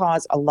that can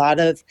cause a lot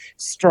of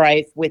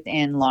strife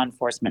within law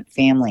enforcement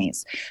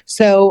families.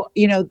 So,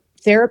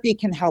 therapy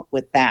can help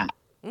with that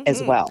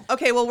as well.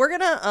 Okay, well, we're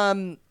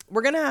gonna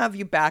have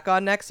you back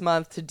on next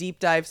month to deep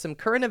dive some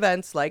current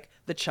events like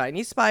the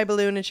Chinese spy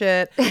balloon and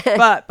shit.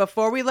 But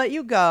before we let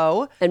you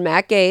go, and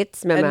Matt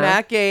Gaetz, and the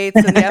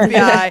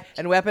FBI,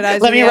 and weaponizing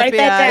Let me the write FBI,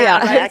 that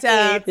down. write it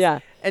down. Yeah.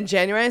 And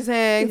January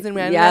 6th, and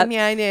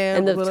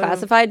and the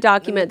classified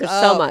document. There's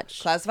so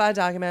much classified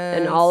documents,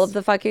 and all of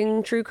the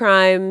fucking true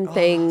crime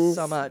things.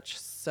 So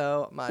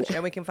much,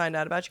 and we can find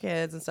out about your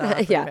kids and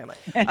stuff. Yeah. Your family.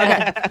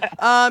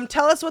 Okay.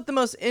 Tell us what the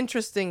most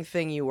interesting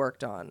thing you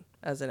worked on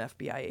as an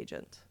FBI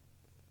agent.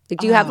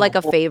 Do you have like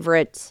a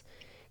favorite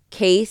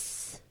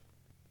case?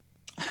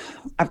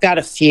 I've got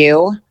a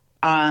few.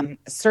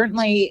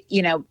 Certainly,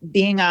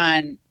 being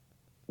on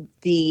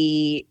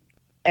the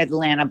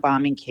Atlanta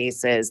bombing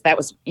cases, that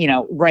was,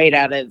 right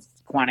out of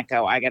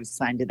Quantico. I got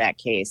assigned to that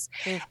case.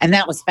 And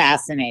that was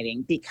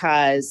fascinating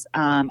because,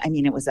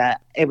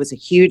 it was a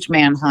huge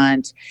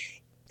manhunt.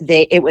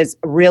 It was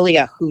really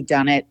a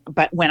whodunit.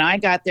 But when I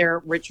got there,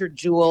 Richard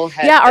Jewell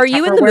had are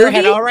you in the movie?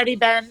 Had already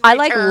been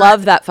returned.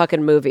 Love that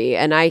fucking movie,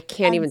 and I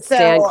can't even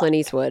stand Clint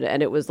Eastwood,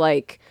 and it was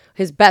like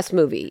his best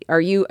movie.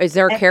 Is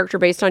there a character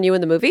based on you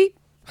in the movie?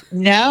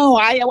 No,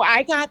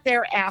 I got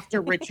there after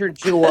Richard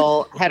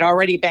Jewell had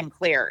already been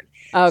cleared.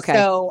 Okay.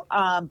 So,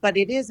 but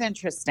it is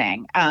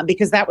interesting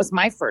because that was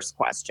my first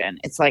question.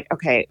 It's like,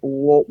 okay,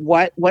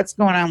 what's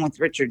going on with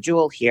Richard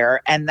Jewell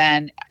here? And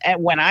then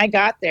when I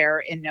got there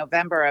in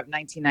November of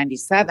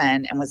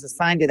 1997 and was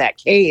assigned to that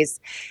case,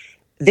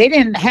 they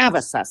didn't have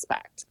a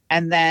suspect.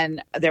 And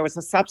then there was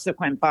a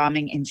subsequent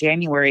bombing in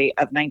January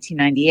of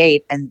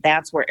 1998, and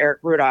that's where Eric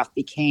Rudolph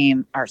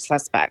became our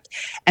suspect.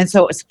 And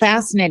so it was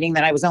fascinating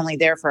that I was only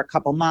there for a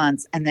couple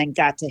months and then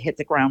got to hit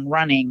the ground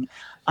running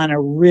on a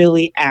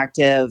really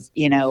active,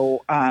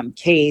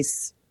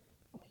 case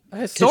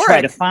to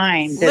try to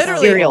find this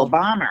serial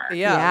bomber.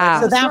 Yeah.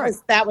 So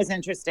that was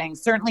interesting.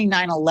 Certainly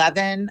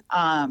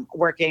 9/11,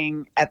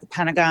 working at the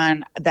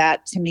Pentagon,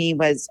 that to me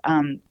was,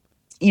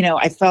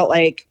 I felt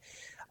like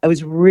I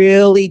was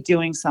really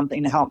doing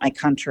something to help my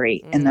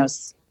country in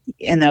those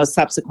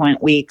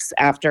subsequent weeks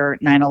after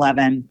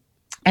 9/11.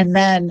 And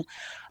then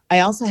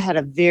I also had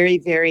a very,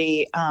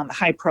 very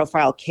high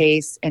profile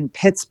case in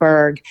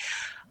Pittsburgh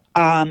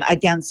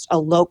against a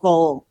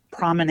local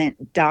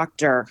prominent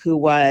doctor who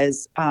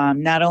was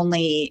not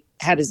only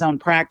had his own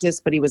practice,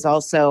 but he was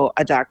also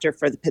a doctor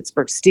for the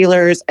Pittsburgh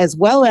Steelers, as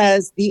well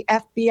as the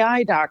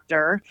FBI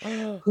doctor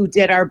who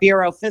did our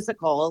bureau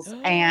physicals.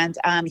 And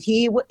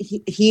he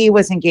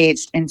was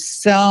engaged in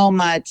so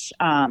much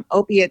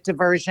opiate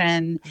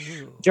diversion,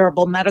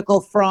 durable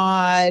medical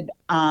fraud.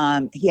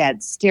 He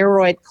had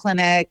steroid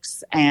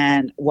clinics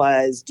and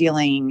was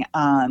dealing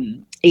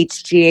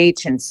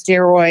HGH and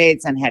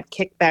steroids and had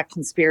kickback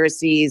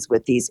conspiracies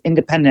with these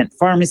independent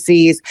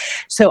pharmacies.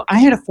 So I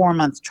had a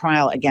 4-month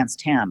trial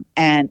against him.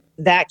 And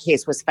that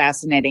case was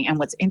fascinating. And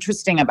what's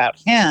interesting about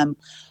him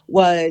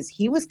was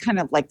he was kind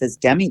of like this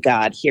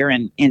demigod here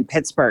in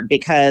Pittsburgh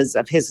because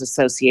of his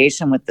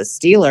association with the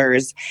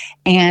Steelers.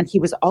 And he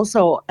was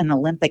also an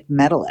Olympic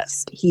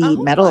medalist. He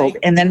medaled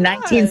in the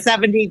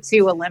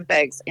 1972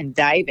 Olympics in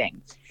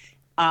diving.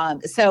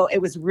 So it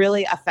was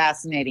really a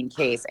fascinating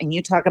case. And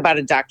you talk about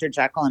a Dr.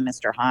 Jekyll and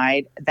Mr.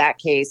 Hyde, that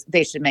case,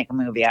 they should make a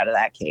movie out of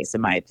that case,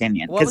 in my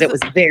opinion, because it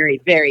was very,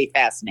 very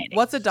fascinating.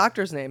 What's the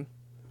doctor's name?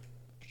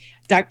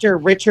 Dr.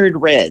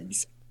 Richard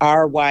Ridze,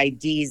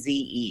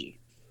 Rdze.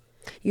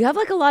 You have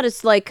like a lot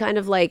of like kind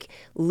of like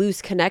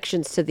loose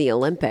connections to the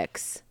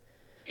Olympics.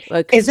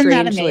 Like, isn't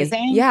that strangely.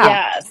 amazing?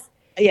 Yeah.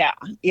 Yes.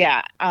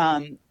 Yeah.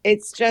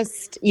 It's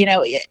just, you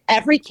know,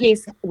 every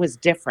case was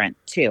different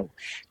too.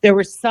 There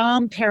were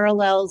some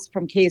parallels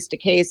from case to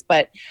case,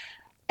 but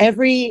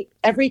every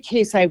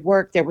case I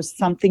worked, there was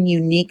something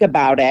unique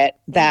about it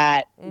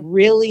that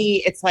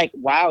really, it's like,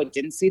 wow,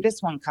 didn't see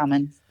this one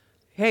coming.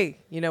 Hey,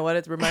 you know what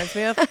it reminds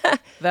me of?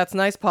 That's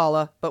nice,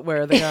 Paula, but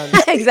where are the guns?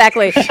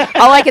 Exactly.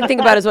 All I can think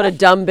about is what a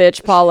dumb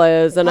bitch Paula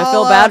is, and I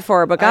feel bad for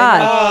her, but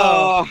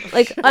God.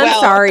 Like, I'm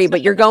sorry,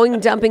 but you're going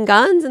dumping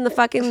guns in the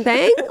fucking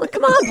thing? Like,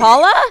 come on,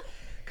 Paula.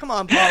 Come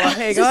on, Paula.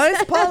 Hey,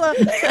 guys, Paula.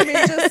 I mean,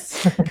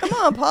 just come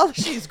on, Paula.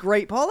 She's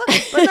great, Paula,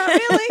 but not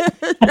really.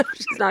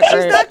 She's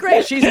not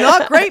great. She's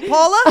not great,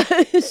 Paula.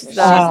 She's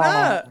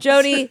not.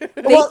 Jodi,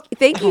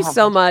 thank you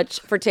so much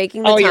for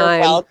taking the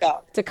time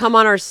to come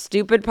on our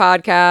stupid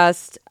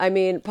podcast. I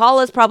mean,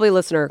 Paula's probably a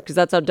listener because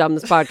that's how dumb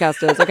this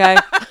podcast is, okay?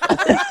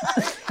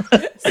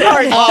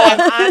 Sorry.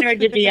 I'm honored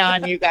to be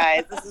on, you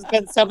guys. This has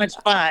been so much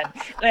fun.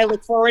 And I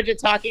look forward to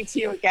talking to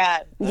you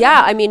again.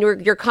 Yeah, I mean,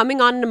 you're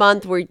coming on in a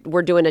month.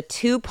 We're doing a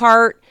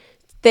 2-part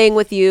thing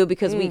with you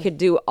because we could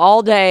do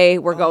all day.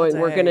 We're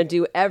going to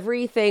do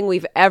everything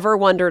we've ever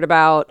wondered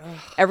about,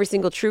 every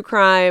single true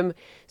crime.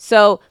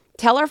 So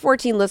tell our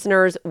 14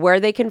 listeners where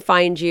they can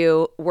find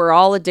you. We're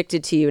all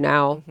addicted to you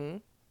now. Mm-hmm.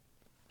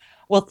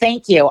 Well,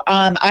 thank you.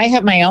 I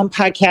have my own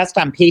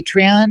podcast on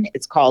Patreon.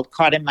 It's called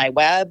Caught in My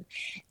Web.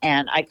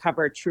 And I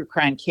cover true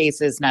crime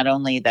cases, not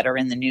only that are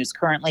in the news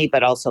currently,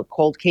 but also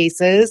cold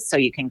cases. So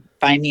you can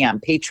find me on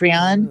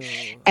Patreon.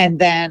 And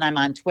then I'm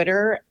on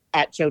Twitter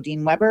at Jodi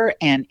Weber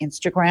and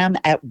Instagram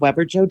at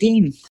Weber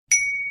Jodine.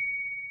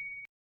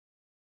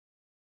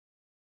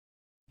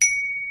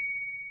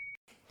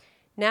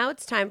 Now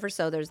it's time for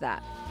So There's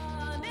That.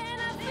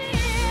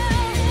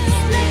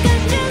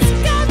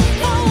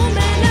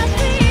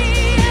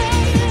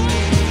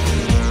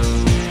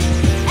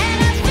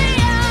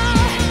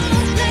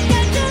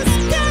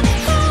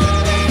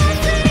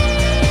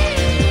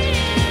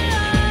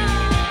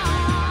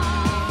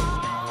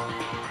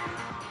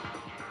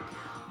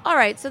 All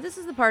right, so this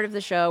is the part of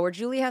the show where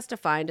Julie has to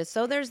find a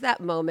So There's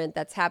That moment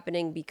that's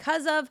happening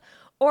because of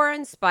or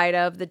in spite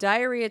of the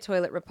diarrhea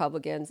toilet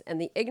Republicans and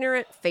the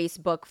ignorant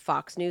Facebook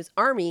Fox News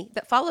army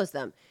that follows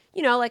them.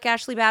 You know, like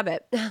Ashley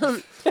Babbitt.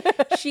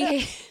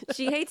 She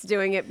hates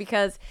doing it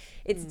because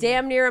it's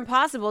damn near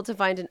impossible to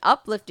find an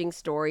uplifting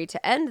story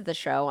to end the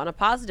show on a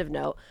positive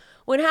note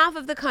when half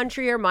of the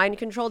country are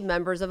mind-controlled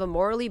members of a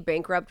morally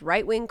bankrupt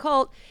right-wing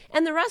cult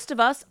and the rest of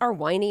us are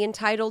whiny,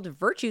 entitled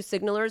virtue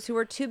signalers who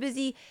are too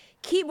busy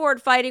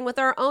keyboard fighting with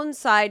our own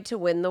side to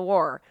win the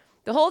war.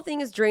 The whole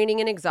thing is draining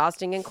and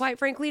exhausting and quite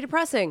frankly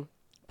depressing.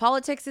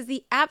 Politics is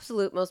the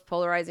absolute most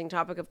polarizing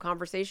topic of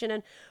conversation,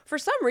 and for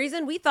some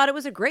reason we thought it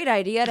was a great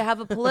idea to have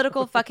a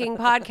political fucking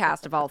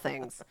podcast of all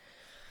things.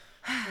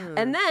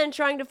 And then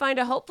trying to find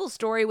a hopeful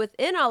story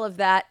within all of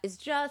that is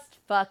just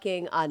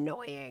fucking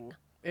annoying.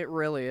 It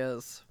really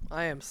is.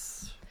 I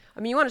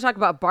mean, you want to talk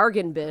about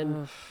bargain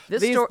bin.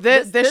 This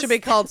should be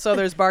called So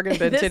There's Bargain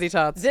Bin Titty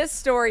Tots. This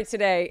story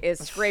today is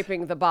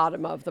scraping the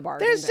bottom of the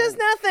bargain bin. There's just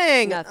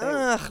nothing.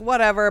 Ugh,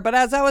 whatever. But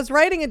as I was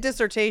writing a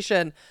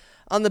dissertation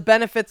on the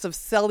benefits of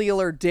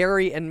cellular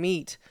dairy and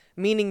meat,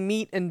 meaning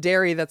meat and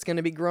dairy that's going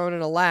to be grown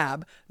in a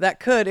lab,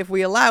 that could, if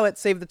we allow it,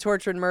 save the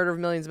torture and murder of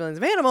millions and millions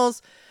of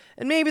animals.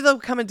 And maybe there'll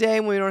come a day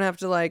when we don't have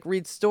to like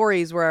read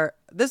stories where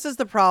this is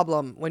the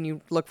problem when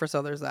you look for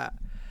So There's That.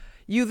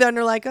 You then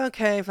are like,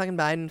 okay, fucking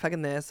Biden,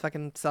 fucking this,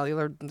 fucking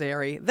cellular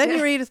dairy. Then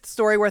you read a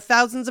story where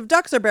thousands of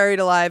ducks are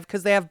buried alive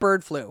because they have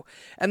bird flu.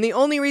 And the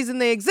only reason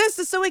they exist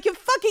is so we can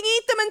fucking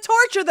eat them and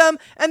torture them.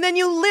 And then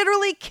you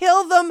literally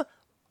kill them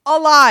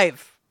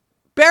alive.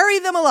 Bury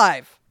them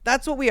alive.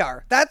 That's what we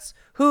are. That's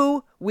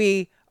who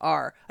we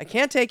are. I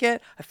can't take it.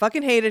 I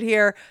fucking hate it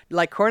here.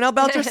 Like Cornell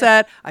Belcher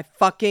said, I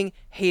fucking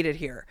hate it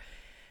here.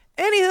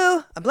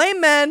 Anywho, I blame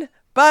men.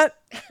 But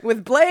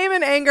with blame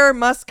and anger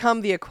must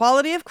come the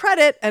equality of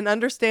credit and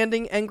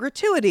understanding and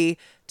gratuity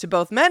to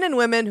both men and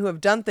women who have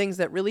done things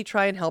that really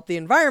try and help the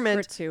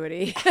environment.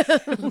 Gratuity.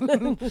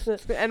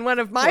 And one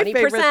of my 20%.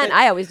 favorite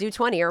I always do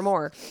 20 or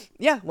more.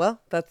 Yeah,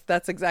 well,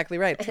 that's exactly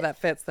right. So that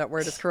fits. That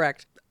word is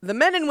correct. The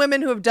men and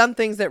women who have done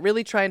things that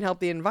really try and help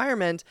the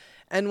environment.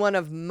 And one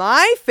of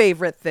my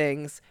favorite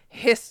things,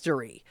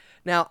 history.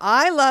 Now,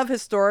 I love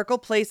historical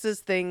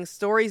places, things,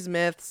 stories,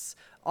 myths,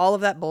 all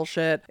of that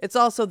bullshit. It's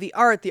also the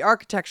art, the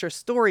architecture,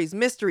 stories,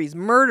 mysteries,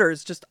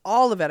 murders, just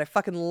all of it. I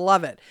fucking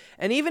love it.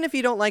 And even if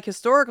you don't like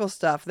historical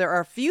stuff, there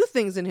are a few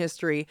things in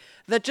history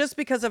that just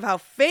because of how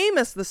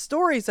famous the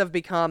stories have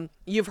become,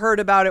 you've heard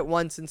about it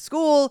once in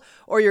school,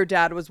 or your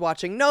dad was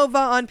watching Nova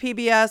on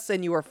PBS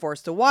and you were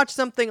forced to watch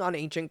something on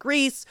ancient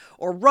Greece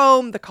or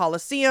Rome, the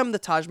Colosseum, the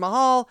Taj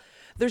Mahal.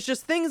 There's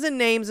just things and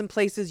names and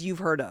places you've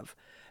heard of.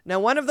 Now,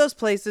 one of those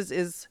places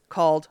is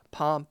called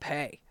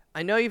Pompeii.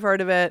 I know you've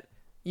heard of it.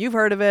 You've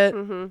heard of it.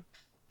 Mm-hmm.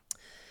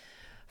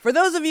 For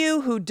those of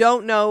you who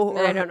don't know...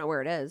 I don't know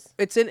where it is.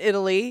 It's in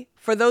Italy.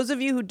 For those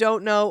of you who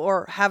don't know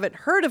or haven't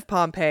heard of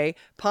Pompeii,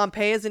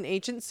 Pompeii is an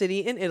ancient city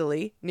in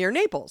Italy near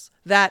Naples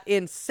that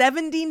in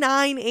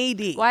 79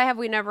 AD... Why have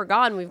we never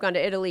gone? We've gone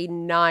to Italy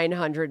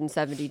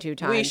 972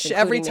 times.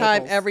 Every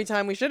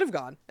time we should have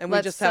gone. And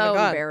we just haven't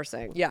gone. So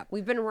embarrassing. Yeah.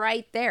 We've been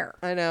right there.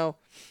 I know.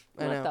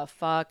 What the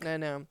fuck? I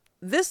know.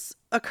 This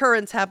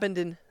occurrence happened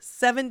in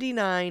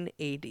 79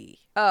 AD.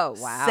 Oh,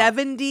 wow.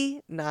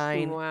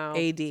 79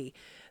 AD.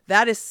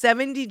 That is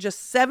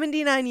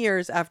 79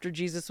 years after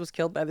Jesus was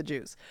killed by the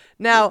Jews.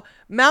 Now,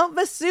 Mount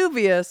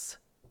Vesuvius,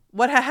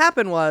 what had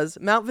happened was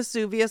Mount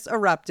Vesuvius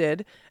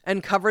erupted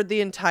and covered the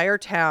entire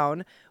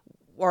town,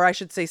 or I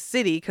should say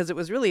city, because it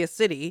was really a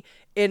city,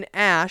 in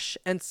ash.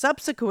 And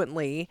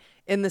subsequently,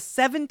 in the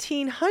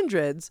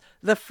 1700s,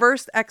 the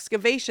first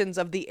excavations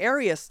of the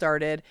area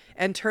started.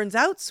 And turns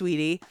out,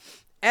 sweetie,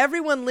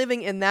 everyone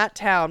living in that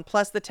town,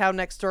 plus the town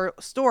next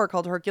door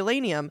called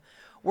Herculaneum,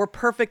 were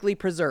perfectly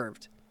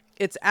preserved.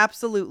 It's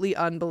absolutely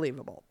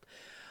unbelievable.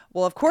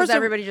 Well, of course,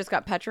 everybody just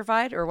got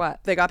petrified, or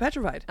what? They got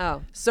petrified.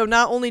 Oh, so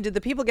not only did the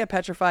people get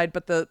petrified,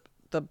 but the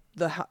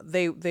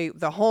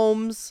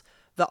homes,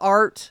 the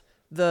art,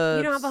 the...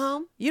 You don't have a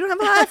home? You don't have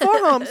a home? I have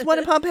 4 homes. One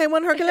in Pompeii,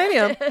 one in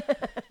Herculaneum.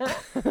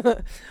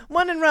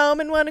 One in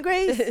Rome and one in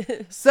Greece.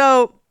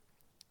 So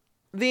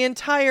the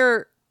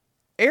entire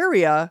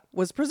area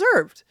was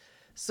preserved.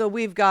 So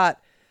we've got,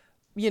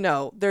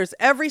 there's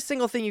every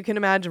single thing you can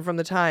imagine from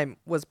the time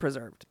was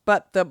preserved.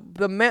 But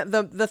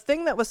the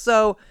thing that was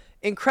so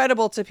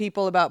incredible to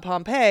people about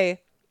Pompeii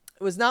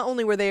was not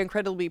only were they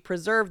incredibly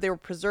preserved, they were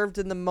preserved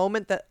in the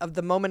moment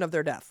of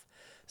their death.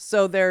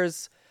 So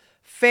there's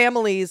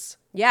families.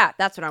 Yeah,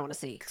 that's what I want to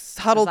see.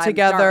 Huddled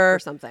together or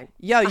something.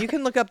 Yeah, you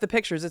can look up the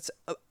pictures. It's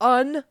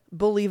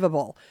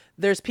unbelievable.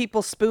 There's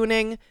people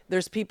spooning.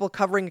 There's people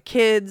covering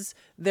kids.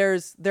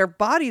 Their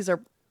bodies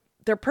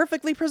they're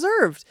perfectly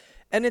preserved.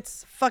 And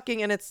it's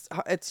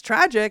it's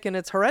tragic and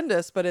it's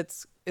horrendous, but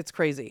it's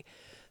crazy.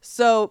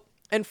 So,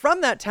 and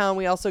from that town,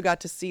 we also got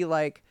to see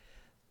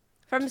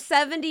from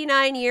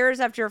 79 years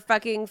after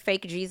fucking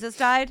fake Jesus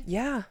died.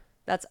 Yeah.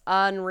 That's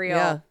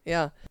unreal.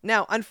 Yeah.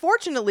 Now,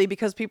 unfortunately,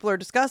 because people are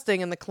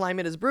disgusting and the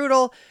climate is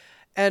brutal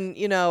and,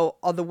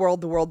 all the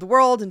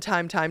world and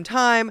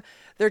time,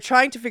 they're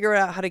trying to figure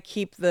out how to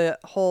keep the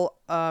whole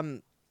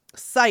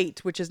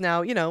site, which is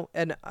now,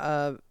 an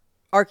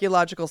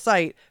archaeological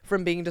site,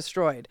 from being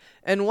destroyed.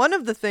 And one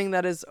of the things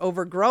that is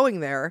overgrowing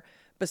there,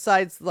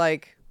 besides the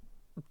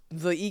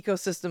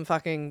ecosystem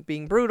fucking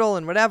being brutal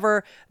and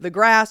whatever,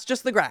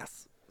 just the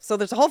grass. So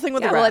there's a whole thing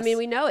with the grass. Well, I mean,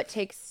 we know it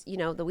takes,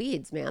 the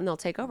weeds, man. They'll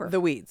take over. The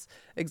weeds.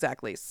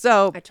 Exactly.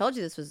 So I told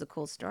you this was a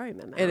cool story,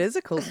 man. It is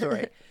a cool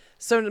story.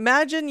 So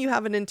imagine you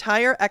have an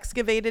entire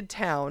excavated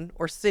town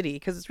or city,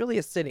 because it's really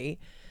a city,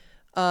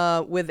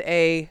 with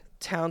a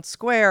town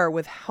square,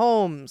 with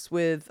homes,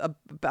 with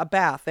a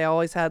bath. They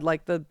always had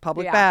the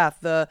public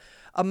bath, a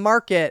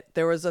market.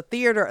 There was a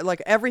theater.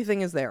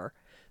 Everything is there.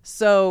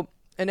 So...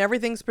 And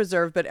everything's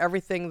preserved, but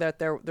everything that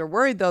they're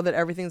worried, though, that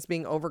everything's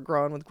being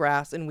overgrown with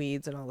grass and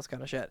weeds and all this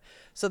kind of shit.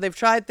 So they've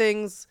tried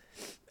things,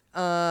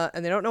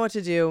 and they don't know what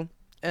to do.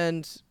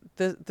 And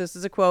this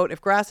is a quote: "If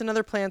grass and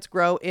other plants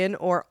grow in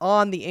or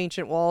on the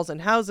ancient walls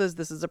and houses,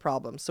 this is a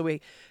problem. So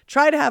we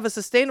try to have a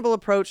sustainable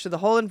approach to the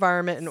whole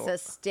environment." And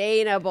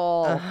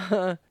sustainable.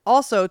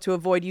 Also, to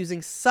avoid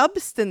using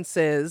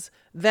substances,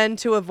 then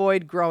to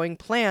avoid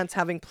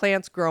having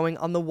plants growing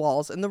on the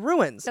walls and the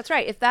ruins. That's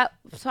right.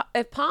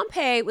 If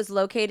Pompeii was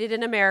located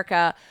in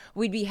America,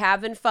 we'd be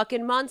having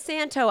fucking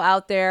Monsanto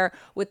out there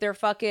with their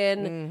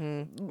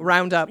fucking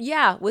Roundup.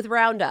 Yeah, with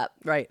Roundup.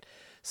 Right.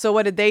 So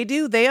what did they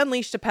do? They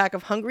unleashed a pack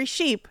of hungry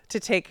sheep to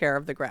take care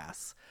of the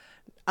grass.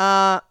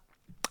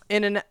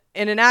 In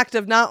an act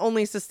of not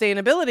only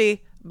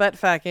sustainability, but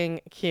fucking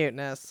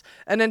cuteness.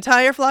 An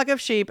entire flock of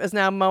sheep is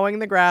now mowing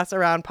the grass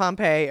around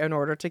Pompeii in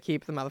order to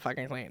keep the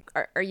motherfucking clean.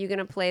 Are you going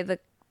to play the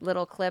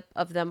little clip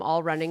of them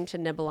all running to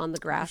nibble on the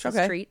grass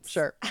as treats?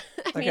 Sure.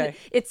 I mean,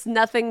 it's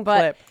nothing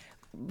but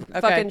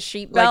fucking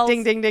sheep bells.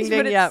 Ding, ding, ding, ding.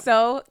 But it's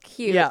so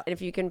cute. Yeah. And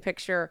if you can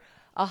picture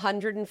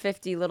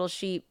 150 little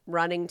sheep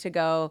running to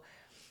go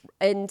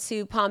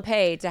into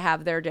Pompeii to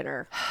have their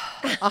dinner.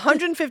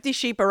 150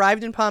 sheep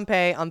arrived in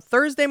Pompeii on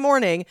Thursday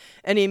morning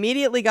and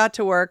immediately got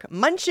to work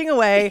munching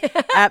away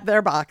at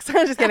their box.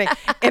 I'm just kidding.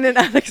 In an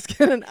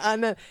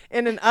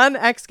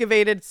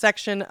unexcavated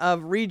section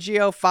of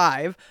Regio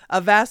 5, a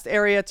vast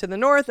area to the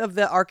north of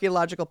the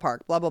archaeological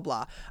park, blah, blah,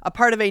 blah. A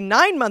part of a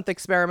 9-month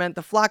experiment,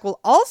 the flock will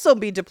also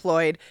be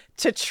deployed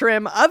to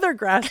trim other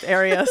grassed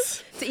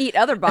areas. To eat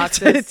other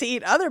boxes. to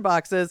eat other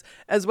boxes,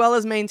 as well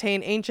as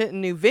maintain ancient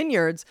and new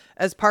vineyards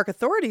as park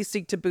authorities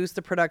seek to boost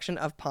the production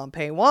of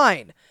Pompeii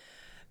wine.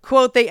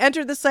 Quote, they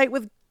entered the site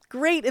with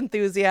great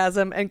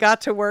enthusiasm and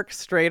got to work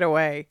straight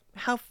away.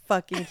 How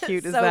fucking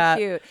cute is that? So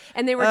cute.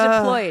 And they were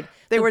deployed.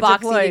 They were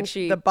box-eating deployed.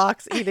 sheep. The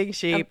box-eating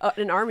sheep.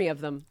 An army of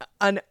them.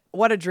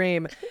 What a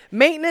dream.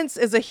 Maintenance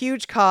is a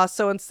huge cost,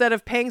 so instead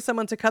of paying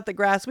someone to cut the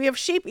grass, we have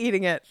sheep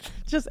eating it.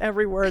 Just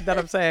every word that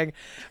I'm saying.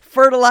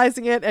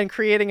 Fertilizing it and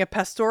creating a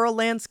pastoral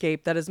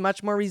landscape that is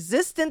much more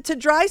resistant to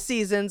dry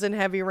seasons and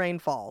heavy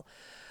rainfall.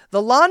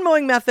 The lawn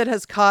mowing method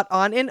has caught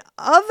on in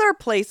other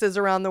places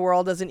around the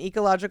world as an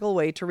ecological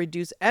way to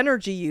reduce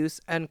energy use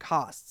and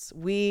costs.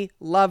 We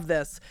love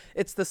this.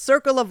 It's the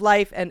circle of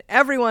life and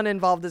everyone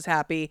involved is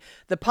happy.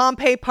 The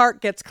Pompeii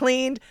Park gets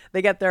cleaned,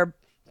 they get their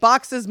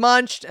boxes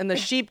munched, and the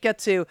sheep get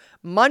to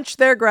munch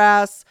their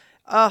grass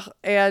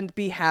and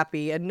be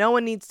happy. And no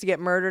one needs to get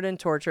murdered and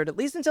tortured, at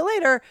least until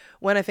later,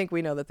 when I think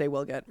we know that they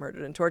will get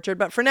murdered and tortured.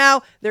 But for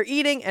now, they're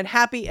eating and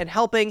happy and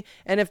helping.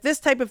 And if this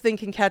type of thing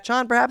can catch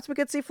on, perhaps we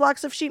could see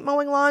flocks of sheep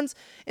mowing lawns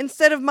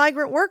instead of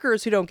migrant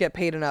workers who don't get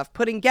paid enough,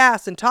 putting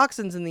gas and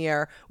toxins in the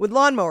air with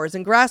lawnmowers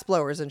and grass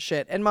blowers and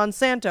shit, and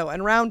Monsanto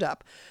and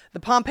Roundup. The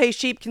Pompeii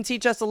sheep can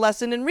teach us a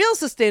lesson in real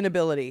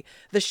sustainability.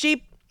 The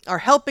sheep are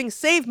helping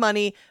save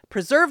money,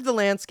 preserve the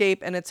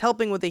landscape, and it's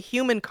helping with the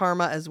human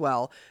karma as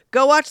well.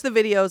 Go watch the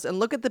videos and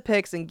look at the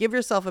pics and give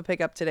yourself a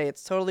pickup today.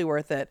 It's totally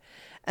worth it.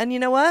 And you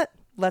know what?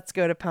 Let's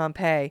go to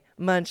Pompeii.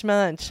 Munch,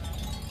 munch.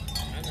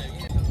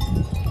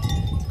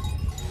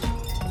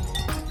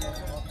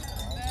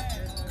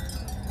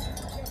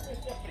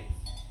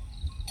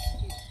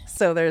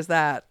 So there's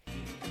that.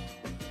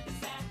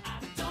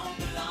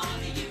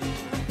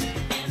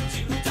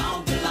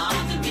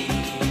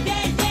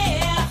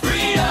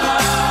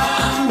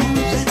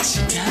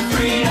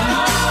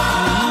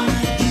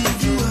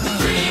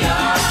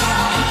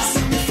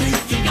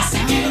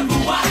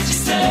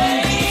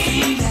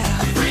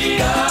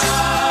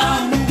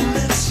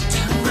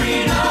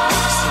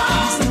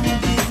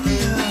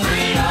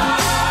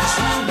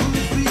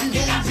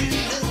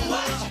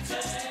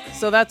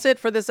 So that's it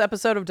for this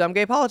episode of Dumb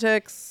Gay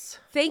Politics.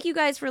 Thank you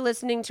guys for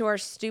listening to our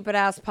stupid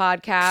ass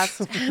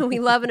podcast. We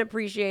love and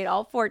appreciate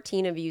all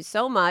 14 of you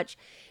so much.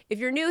 If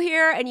you're new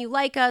here and you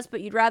like us, but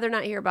you'd rather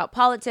not hear about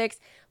politics,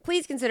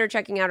 please consider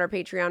checking out our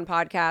Patreon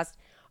podcast.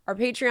 Our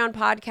Patreon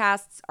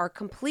podcasts are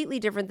completely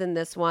different than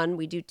this one.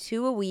 We do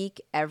 2 a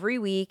week, every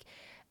week.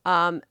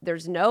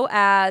 There's no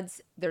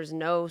ads. There's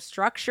no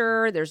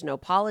structure. There's no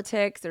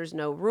politics. There's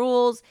no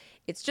rules.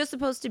 It's just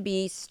supposed to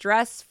be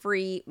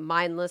stress-free,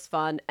 mindless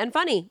fun, and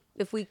funny.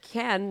 If we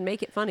can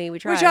make it funny, we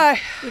try. We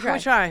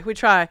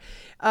try.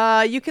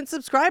 You can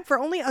subscribe for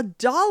only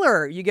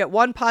 $1. You get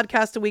 1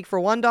 podcast a week for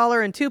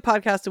 $1 and 2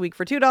 podcasts a week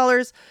for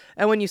 $2.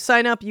 And when you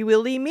sign up, you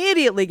will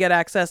immediately get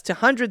access to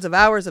hundreds of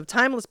hours of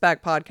timeless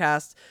back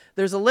podcasts.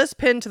 There's a list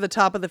pinned to the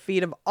top of the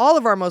feed of all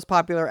of our most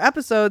popular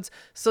episodes,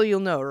 so you'll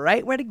know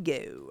right where to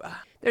go.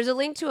 There's a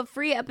link to a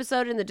free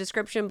episode in the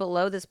description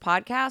below this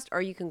podcast,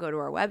 or you can go to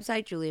our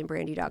website,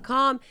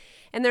 julieandbrandy.com,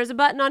 and there's a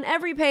button on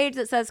every page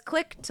that says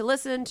click to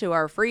listen to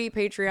our free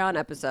Patreon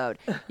episode.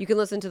 You can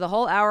listen to the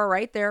whole hour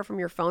right there from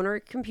your phone or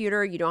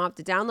computer. You don't have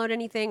to download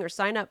anything or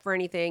sign up for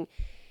anything.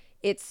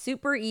 It's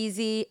super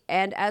easy,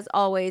 and as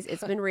always,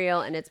 it's been real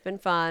and it's been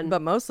fun.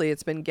 But mostly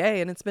it's been gay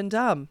and it's been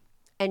dumb.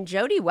 And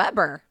Jodi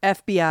Weber.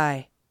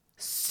 FBI.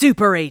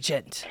 Super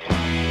agent.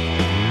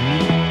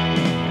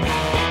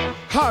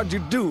 How'd you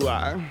do,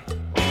 I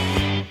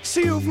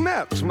see you've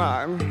met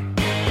my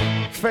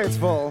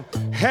faithful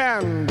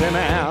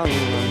handyman.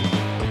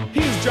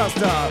 He's just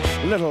a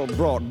little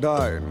brought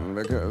down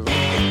because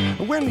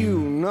when you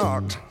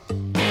knocked,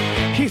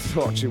 he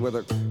thought you were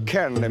the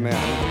candy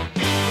man.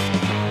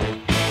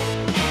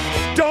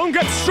 Don't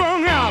get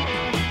strung up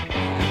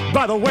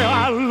by the way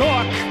I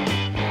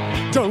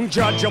look. Don't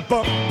judge a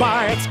book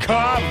by its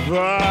cover.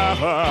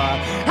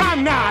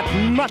 I'm not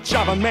much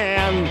of a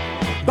man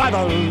by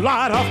the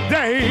light of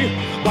day,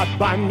 but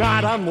by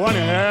night I'm one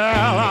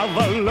hell of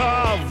a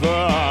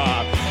lover.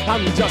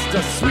 I'm just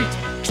a sweet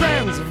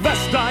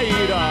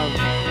transvestite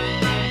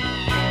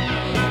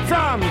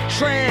from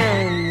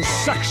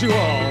transsexual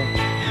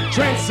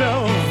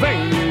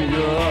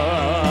Transylvania.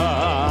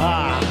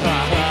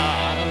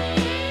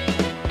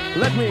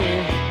 Let me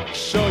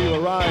show you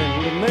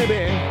around and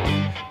maybe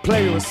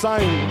play you a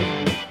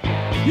sign.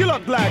 You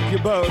look like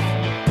you're both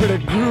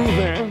pretty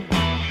groovy.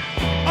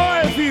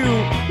 Or if you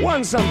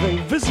want something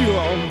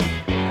visual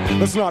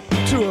that's not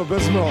too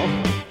abysmal,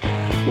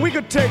 we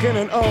could take in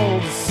an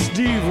old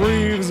Steve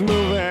Reeves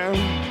movie.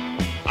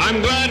 I'm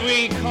glad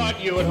we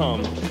caught you at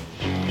home.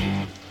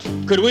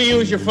 Could we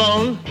use your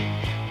phone?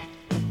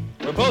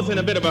 We're both in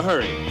a bit of a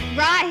hurry.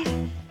 Right.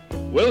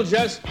 We'll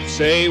just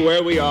say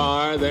where we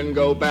are, then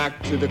go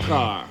back to the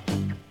car.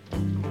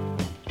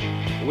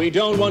 We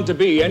don't want to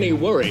be any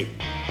worry.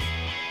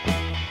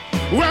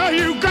 Well,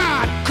 you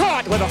got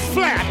caught with a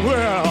flat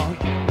world.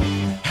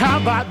 How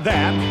about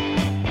that?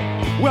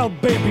 Well,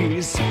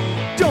 babies,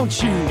 don't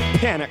you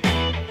panic.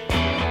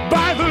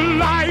 By the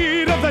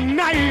light of the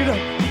night,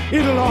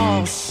 it'll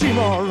all seem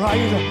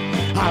alright.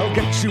 I'll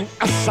get you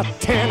a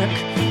satanic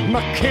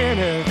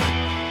mechanic.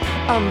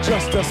 I'm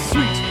just a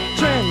sweet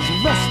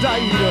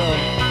transvestite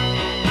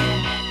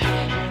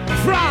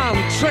from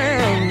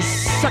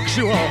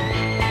transsexual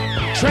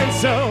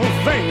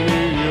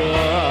Transylvania.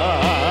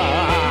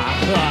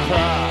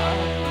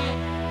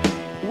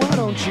 Why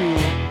don't you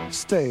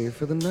stay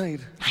for the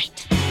night?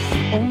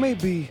 Or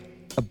maybe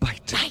a bite.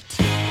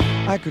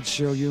 I could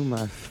show you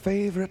my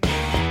favorite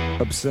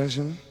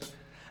obsession.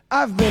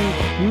 I've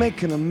been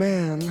making a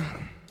man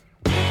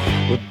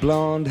with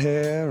blonde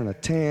hair and a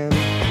tan,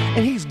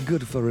 and he's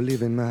good for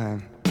relieving my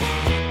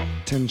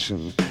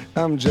tension.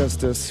 I'm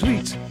just a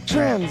sweet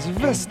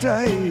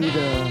transvestite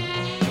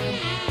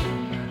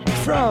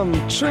from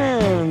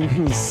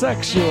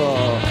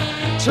transsexual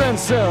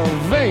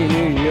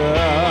Transylvania.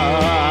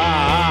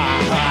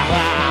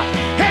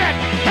 Hey,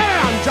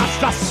 I'm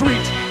just a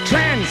sweet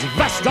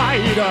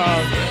transvestite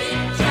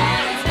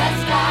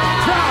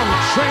from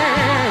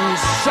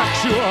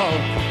transsexual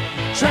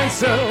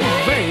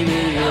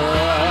Transylvania.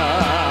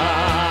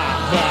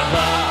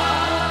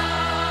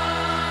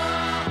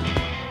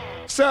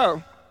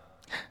 So,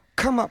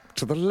 come up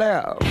to the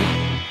lab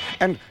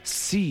and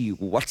see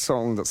what's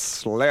on the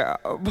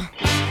slab.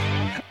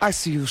 I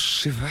see you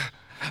shiver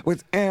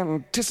with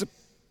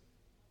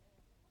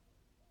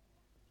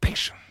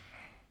anticipation.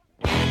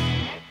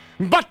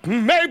 But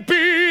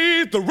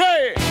maybe the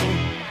rain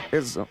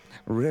is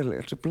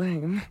really to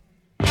blame.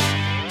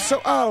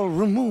 So I'll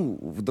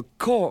remove the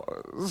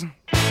cause.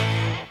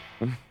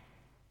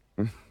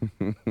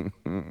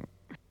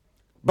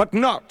 But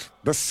not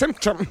the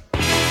symptom.